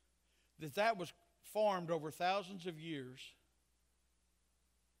that that was formed over thousands of years,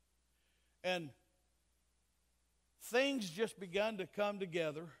 and things just begun to come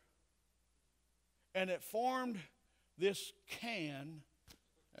together, and it formed this can,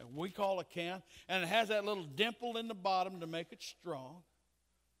 we call a can, and it has that little dimple in the bottom to make it strong.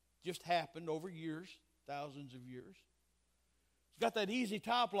 Just happened over years, thousands of years. It's got that easy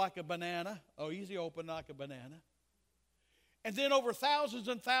top like a banana, easy open like a banana. And then over thousands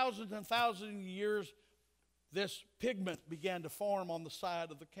and thousands and thousands of years, this pigment began to form on the side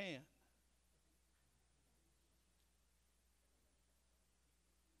of the can.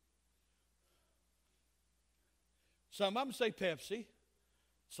 Some of them say Pepsi.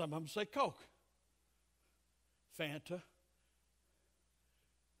 Some of them say Coke. Fanta.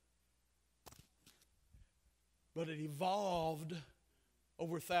 But it evolved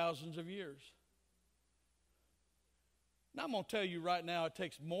over thousands of years. Now I'm going to tell you right now, it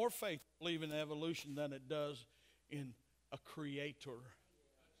takes more faith to believe in evolution than it does in a creator.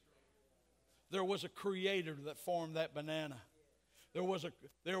 There was a creator that formed that banana. There was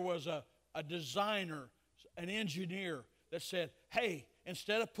a designer, an engineer that said, hey,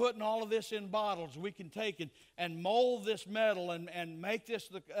 instead of putting all of this in bottles, we can take and mold this metal and make this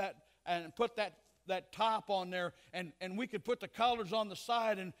and put that top on there, and we could put the colors on the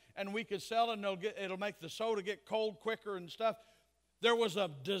side, and we could sell it, and it'll make the soda get cold quicker and stuff. There was a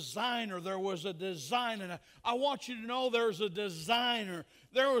designer. There was a design. And I want you to know there's a designer.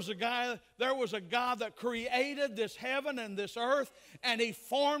 There was a God that created this heaven and this earth, and He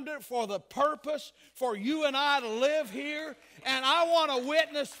formed it for the purpose for you and I to live here. And I want to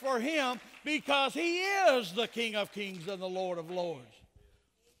witness for Him because He is the King of kings and the Lord of lords.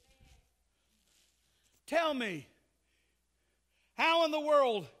 Tell me, how in the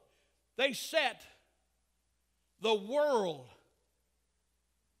world they set the world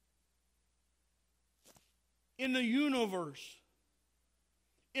in the universe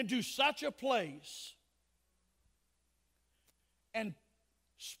into such a place and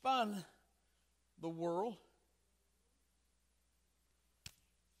spun the world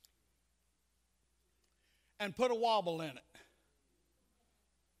and put a wobble in it.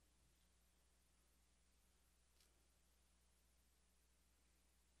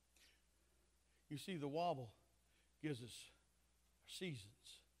 You see, the wobble gives us seasons.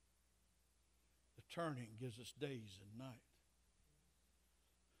 The turning gives us days and night.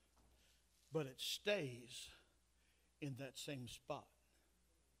 But it stays in that same spot.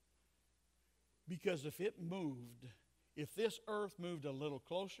 Because if it moved, if this earth moved a little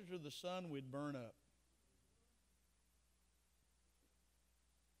closer to the sun, we'd burn up.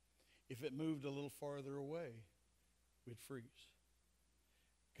 If it moved a little farther away, we'd freeze.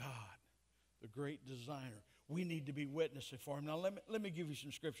 God, the great designer, we need to be witnessing for Him. Now let me give you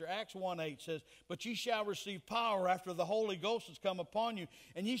some scripture. Acts 1:8 says, "But ye shall receive power after the Holy Ghost has come upon you,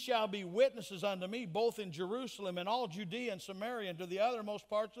 and ye shall be witnesses unto me, both in Jerusalem and all Judea and Samaria and to the uttermost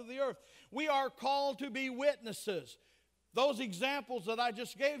parts of the earth." We are called to be witnesses. Those examples that I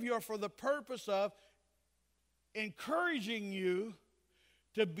just gave you are for the purpose of encouraging you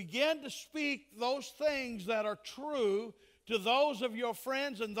to begin to speak those things that are true to those of your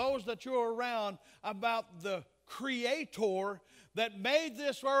friends and those that you're around about the Creator that made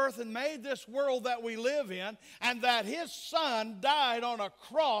this earth and made this world that we live in, and that His Son died on a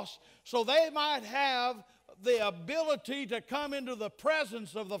cross so they might have the ability to come into the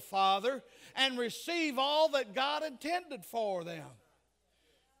presence of the Father and receive all that God intended for them.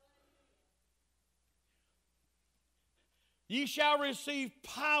 Ye shall receive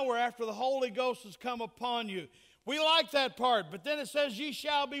power after the Holy Ghost has come upon you. We like that part, but then it says ye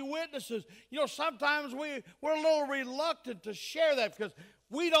shall be witnesses. You know, sometimes we're a little reluctant to share that because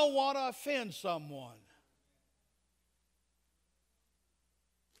we don't want to offend someone.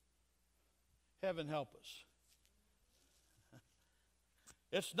 Heaven help us.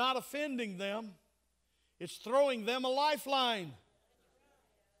 It's not offending them. It's throwing them a lifeline.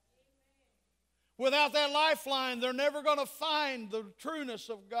 Without that lifeline, they're never going to find the trueness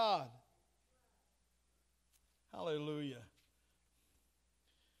of God. Hallelujah.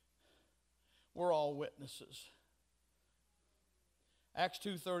 We're all witnesses. Acts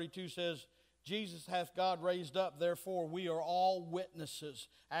 2:32 says, Jesus hath God raised up, therefore we are all witnesses.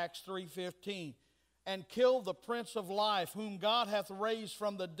 Acts 3:15, and killed the Prince of Life, whom God hath raised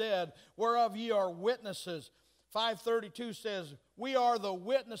from the dead, whereof ye are witnesses. 5:32 says, we are the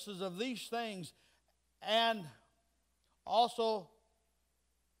witnesses of these things, and also,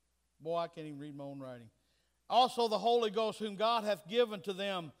 boy, I can't even read my own writing. Also the Holy Ghost, whom God hath given to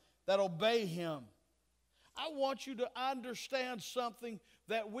them that obey Him. I want you to understand something,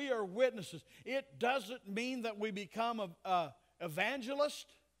 that we are witnesses. It doesn't mean that we become an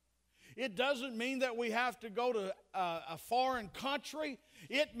evangelist. It doesn't mean that we have to go to a foreign country.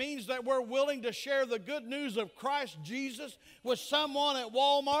 It means that we're willing to share the good news of Christ Jesus with someone at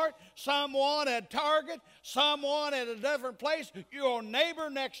Walmart, someone at Target, someone at a different place, your neighbor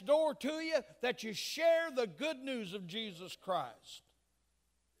next door to you, that you share the good news of Jesus Christ.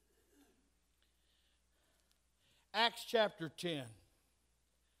 Acts chapter 10.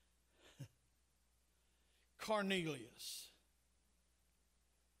 Cornelius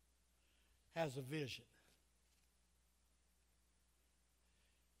has a vision.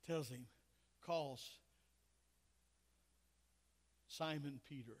 Tells him, calls Simon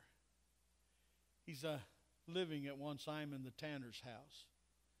Peter. He's living at one Simon the tanner's house.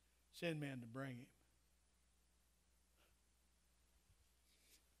 Send men to bring him.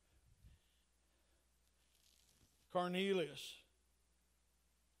 Cornelius,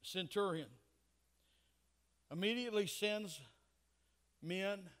 centurion, immediately sends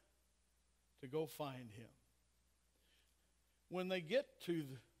men to go find him. When they get to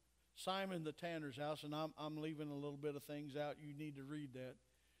Simon the tanner's house, and I'm leaving a little bit of things out, you need to read that.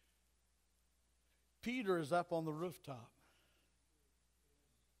 Peter is up on the rooftop,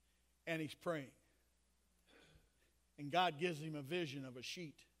 and he's praying. And God gives him a vision of a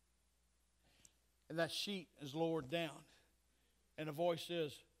sheet. And that sheet is lowered down. And a voice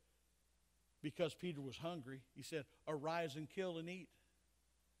says, because Peter was hungry, he said, arise and kill and eat.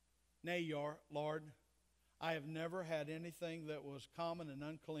 Nay, Lord, I have never had anything that was common and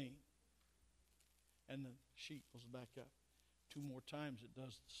unclean. And the sheet goes back up. 2 more times it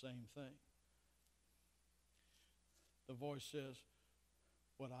does the same thing. the voice says,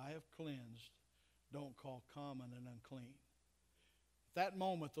 what I have cleansed, don't call common and unclean. At that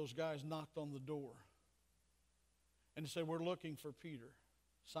moment, those guys knocked on the door. And they said, we're looking for Peter,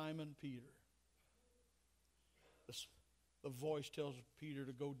 Simon Peter. The voice tells Peter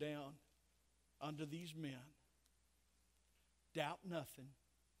to go down under these men. Doubt nothing.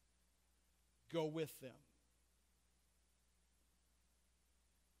 Go with them.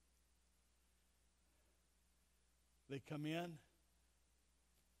 They come in.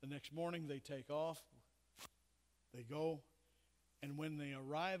 The next morning they take off. They go. And when they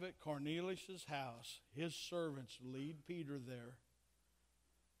arrive at Cornelius' house, his servants lead Peter there.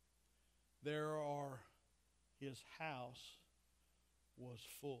 His house was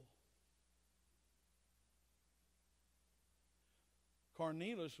full.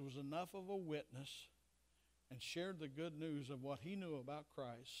 Cornelius was enough of a witness and shared the good news of what he knew about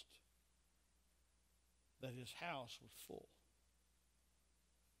Christ that his house was full.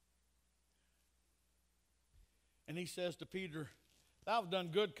 And he says to Peter, thou hast done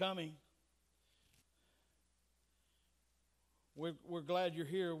good coming. We're glad you're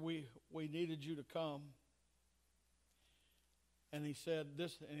here. We needed you to come. And he said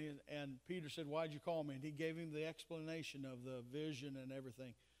this, and Peter said, why'd you call me? And he gave him the explanation of the vision and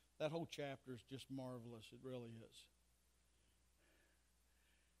everything. That whole chapter is just marvelous. It really is.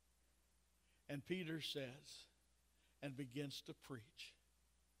 And Peter says, and begins to preach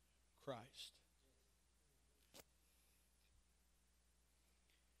Christ.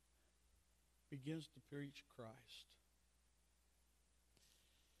 Begins to preach Christ.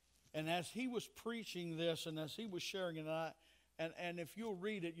 And as he was preaching this, and as he was sharing it, and if you'll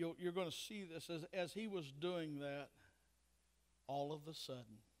read it, you're going to see this. As he was doing that, all of a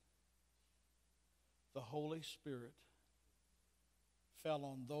sudden, the Holy Spirit fell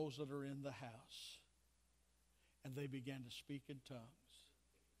on those that are in the house, and they began to speak in tongues.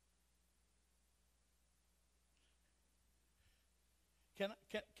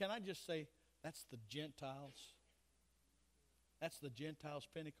 Can I just say, that's the Gentiles? That's the Gentiles'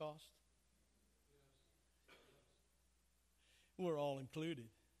 Pentecost? We're all included.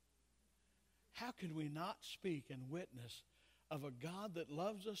 How can we not speak and witness of a God that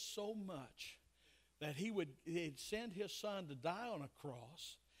loves us so much that he'd send his son to die on a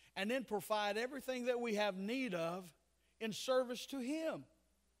cross and then provide everything that we have need of in service to him?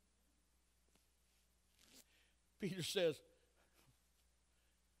 Peter says,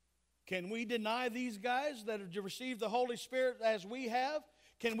 can we deny these guys that have received the Holy Spirit as we have?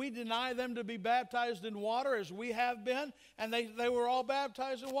 Can we deny them to be baptized in water as we have been? And they were all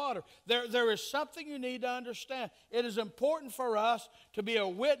baptized in water. There is something you need to understand. It is important for us to be a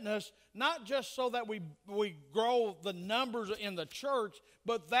witness, not just so that we grow the numbers in the church,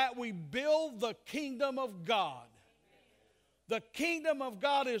 but that we build the kingdom of God. The kingdom of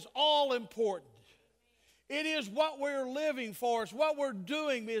God is all important. It is what we're living for. It's what we're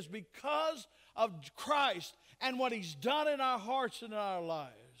doing is because of Christ and what he's done in our hearts and in our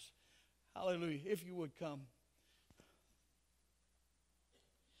lives. Hallelujah. If you would come.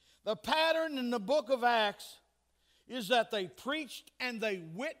 The pattern in the book of Acts is that they preached and they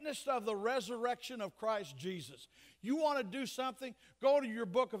witnessed of the resurrection of Christ Jesus. You want to do something? Go to your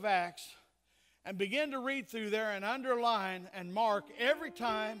book of Acts and begin to read through there and underline and mark every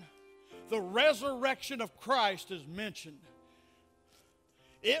time the resurrection of Christ is mentioned.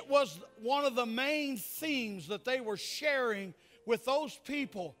 It was one of the main themes that they were sharing with those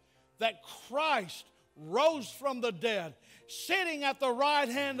people, that Christ rose from the dead, sitting at the right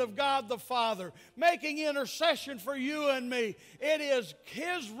hand of God the Father, making intercession for you and me. It is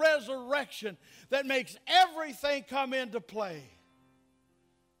his resurrection that makes everything come into play.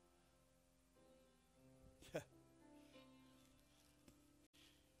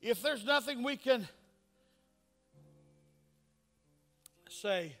 If there's nothing we can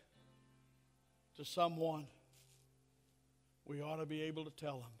say to someone, we ought to be able to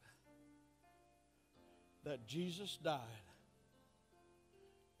tell them that Jesus died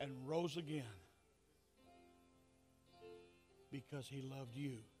and rose again because he loved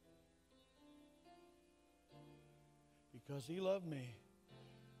you. Because he loved me,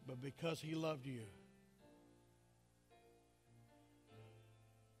 but because he loved you.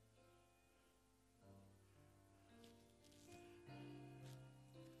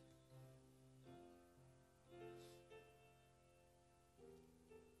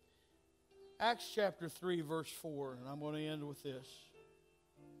 Acts chapter 3, verse 4, and I'm going to end with this.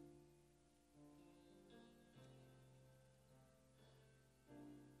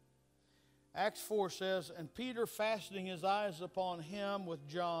 Acts 4 says, and Peter, fastening his eyes upon him with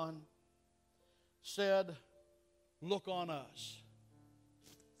John, said, look on us.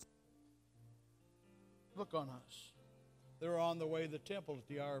 Look on us. They were on their way to the temple at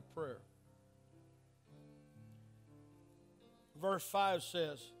the hour of prayer. Verse 5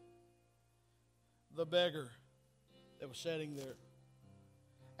 says, the beggar that was sitting there,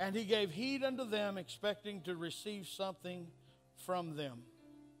 and he gave heed unto them, expecting to receive something from them.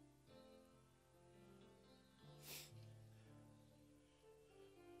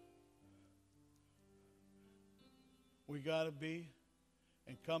 We got to be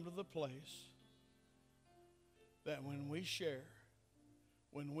and come to the place that when we share,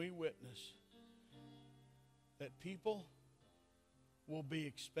 when we witness, that people will be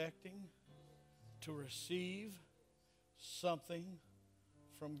expecting to receive something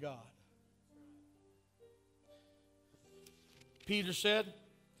from God. Peter said,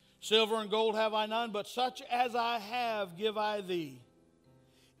 silver and gold have I none, but such as I have give I thee.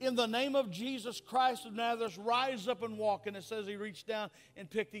 In the name of Jesus Christ of Nazareth, rise up and walk. And it says he reached down and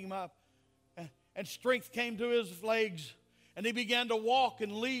picked him up. And strength came to his legs. And he began to walk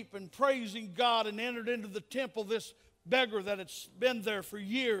and leap and praising God, and entered into the temple, this beggar that had been there for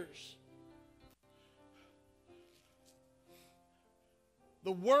years.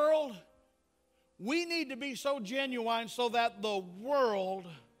 The world, we need to be so genuine so that the world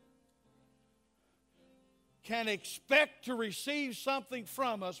can expect to receive something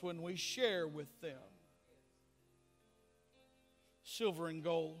from us when we share with them. Silver and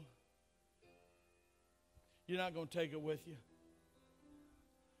gold. You're not going to take it with you.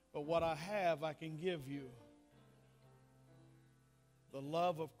 But what I have, I can give you. The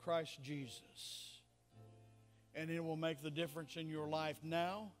love of Christ Jesus. And it will make the difference in your life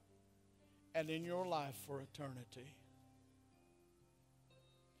now and in your life for eternity.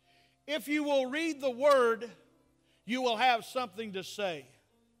 If you will read the Word, you will have something to say.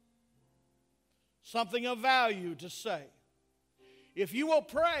 Something of value to say. If you will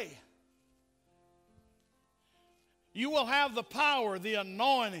pray, you will have the power, the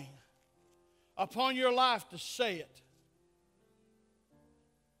anointing upon your life to say it.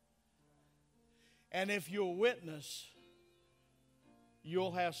 And if you'll witness,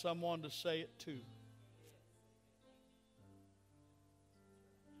 you'll have someone to say it to.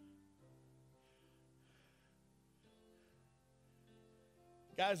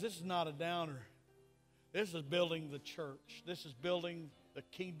 Guys, this is not a downer. This is building the church. This is building the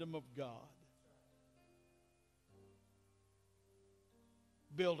kingdom of God.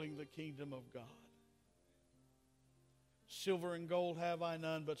 Building the kingdom of God. Silver and gold have I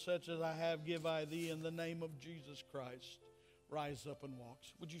none, but such as I have give I thee. In the name of Jesus Christ, rise up and walk.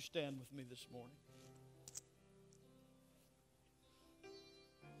 Would you stand with me this morning?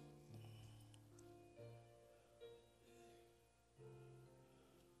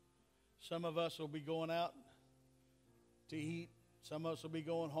 Some of us will be going out to eat. Some of us will be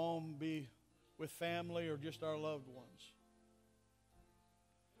going home, be with family or just our loved ones.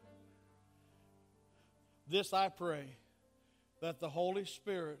 This I pray, that the Holy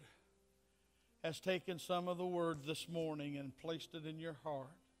Spirit has taken some of the word this morning and placed it in your heart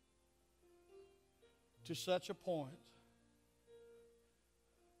to such a point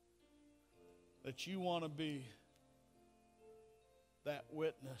that you want to be that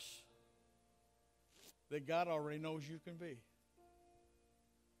witness that God already knows you can be.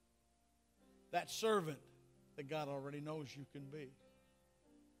 That servant that God already knows you can be.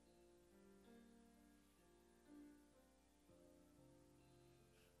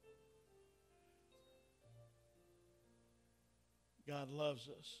 God loves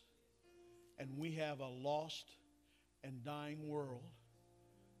us. And we have a lost and dying world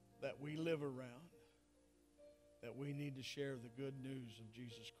that we live around that we need to share the good news of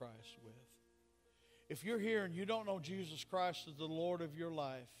Jesus Christ with. If you're here and you don't know Jesus Christ as the Lord of your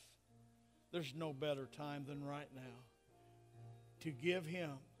life, there's no better time than right now to give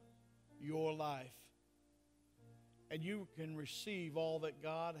Him your life. And you can receive all that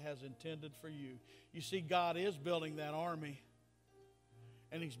God has intended for you. You see, God is building that army.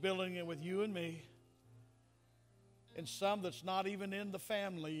 And He's building it with you and me. And some that's not even in the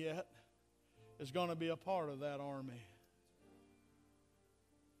family yet is going to be a part of that army.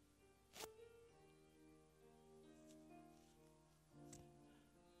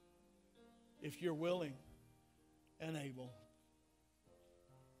 If you're willing and able.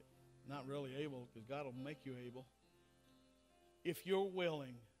 Not really able, because God will make you able. If you're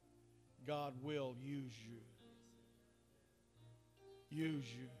willing, God will use you. Use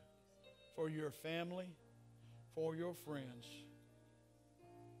you for your family, for your friends,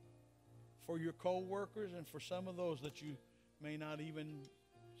 for your co-workers, and for some of those that you may not even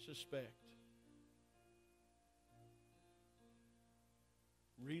suspect.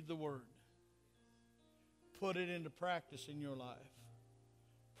 Read the Word. Put it into practice in your life.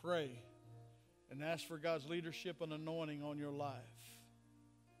 Pray and ask for God's leadership and anointing on your life.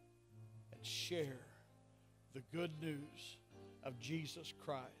 And share the good news of Jesus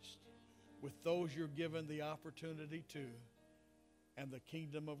Christ with those you're given the opportunity to, and the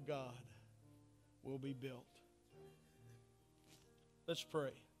kingdom of God will be built. Let's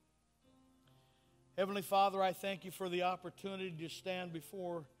pray. Heavenly Father, I thank you for the opportunity to stand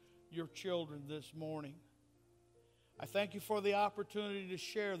before your children this morning. I thank you for the opportunity to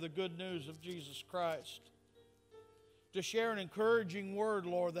share the good news of Jesus Christ, to share an encouraging word,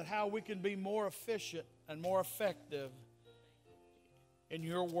 Lord, that how we can be more efficient and more effective in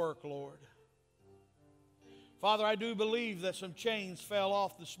your work, Lord. Father, I do believe that some chains fell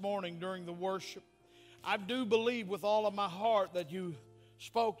off this morning during the worship. I do believe with all of my heart that you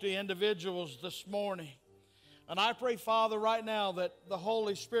spoke to individuals this morning. And I pray, Father, right now that the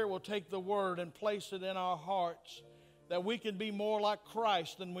Holy Spirit will take the word and place it in our hearts, that we can be more like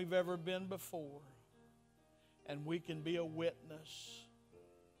Christ than we've ever been before. And we can be a witness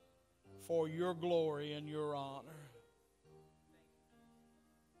for your glory and your honor.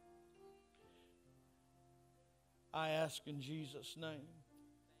 I ask in Jesus' name.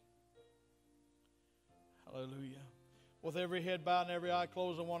 Hallelujah. With every head bowed and every eye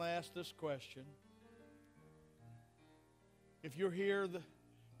closed, I want to ask this question. If you're here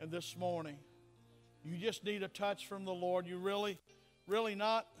and this morning, you just need a touch from the Lord, you really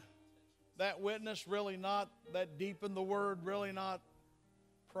not that witness, really not that deep in the Word, really not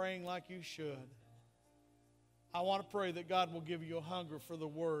praying like you should. I want to pray that God will give you a hunger for the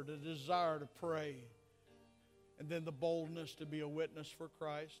Word, a desire to pray, and then the boldness to be a witness for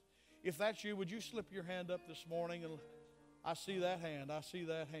Christ. If that's you, would you slip your hand up this morning? And I see that hand. I see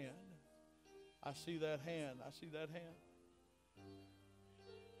that hand. I see that hand. I see that hand.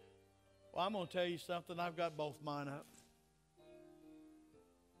 Well, I'm going to tell you something. I've got both mine up.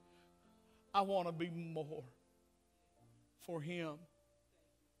 I want to be more for Him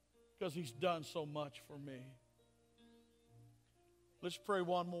because He's done so much for me. Let's pray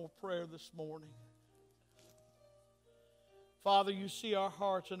one more prayer this morning. Father, you see our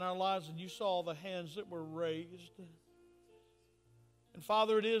hearts and our lives, and you saw the hands that were raised. And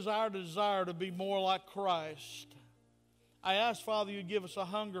Father, it is our desire to be more like Christ. I ask, Father, you give us a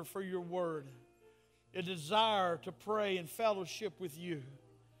hunger for your word, a desire to pray and fellowship with you.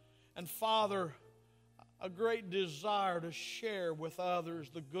 And Father, a great desire to share with others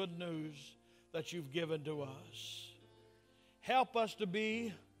the good news that you've given to us. Help us to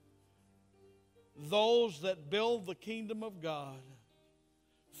be those that build the kingdom of God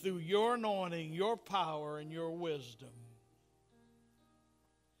through your anointing, your power, and your wisdom.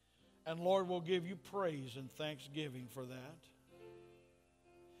 And Lord, we'll give you praise and thanksgiving for that.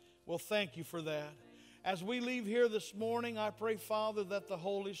 Well, thank you for that. As we leave here this morning, I pray, Father, that the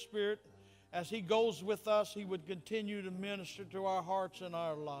Holy Spirit, as He goes with us, He would continue to minister to our hearts and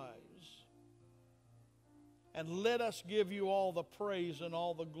our lives. And let us give you all the praise and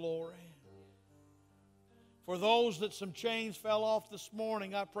all the glory. For those that some chains fell off this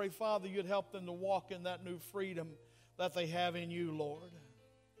morning, I pray, Father, you'd help them to walk in that new freedom that they have in you, Lord.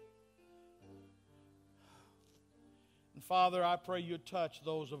 And Father, I pray you touch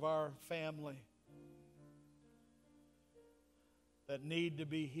those of our family that need to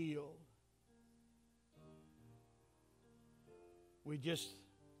be healed. We just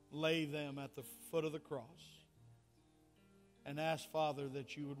lay them at the foot of the cross and ask, Father,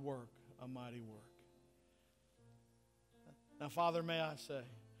 that you would work a mighty work. Now, Father, may I say,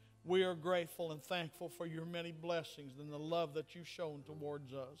 we are grateful and thankful for your many blessings and the love that you've shown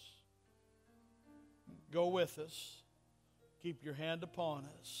towards us. Go with us. Keep your hand upon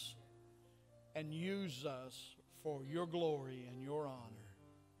us. And use us for your glory and your honor.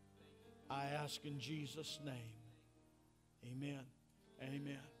 I ask in Jesus' name. Amen.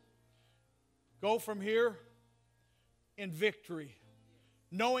 Amen. Go from here in victory,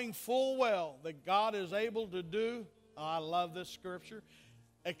 knowing full well that God is able to do, I love this scripture,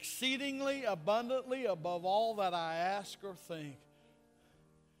 exceedingly abundantly above all that I ask or think.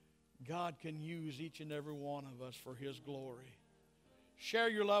 God can use each and every one of us for His glory. Share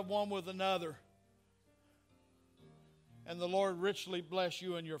your love one with another. And the Lord richly bless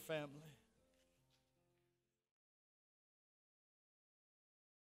you and your family.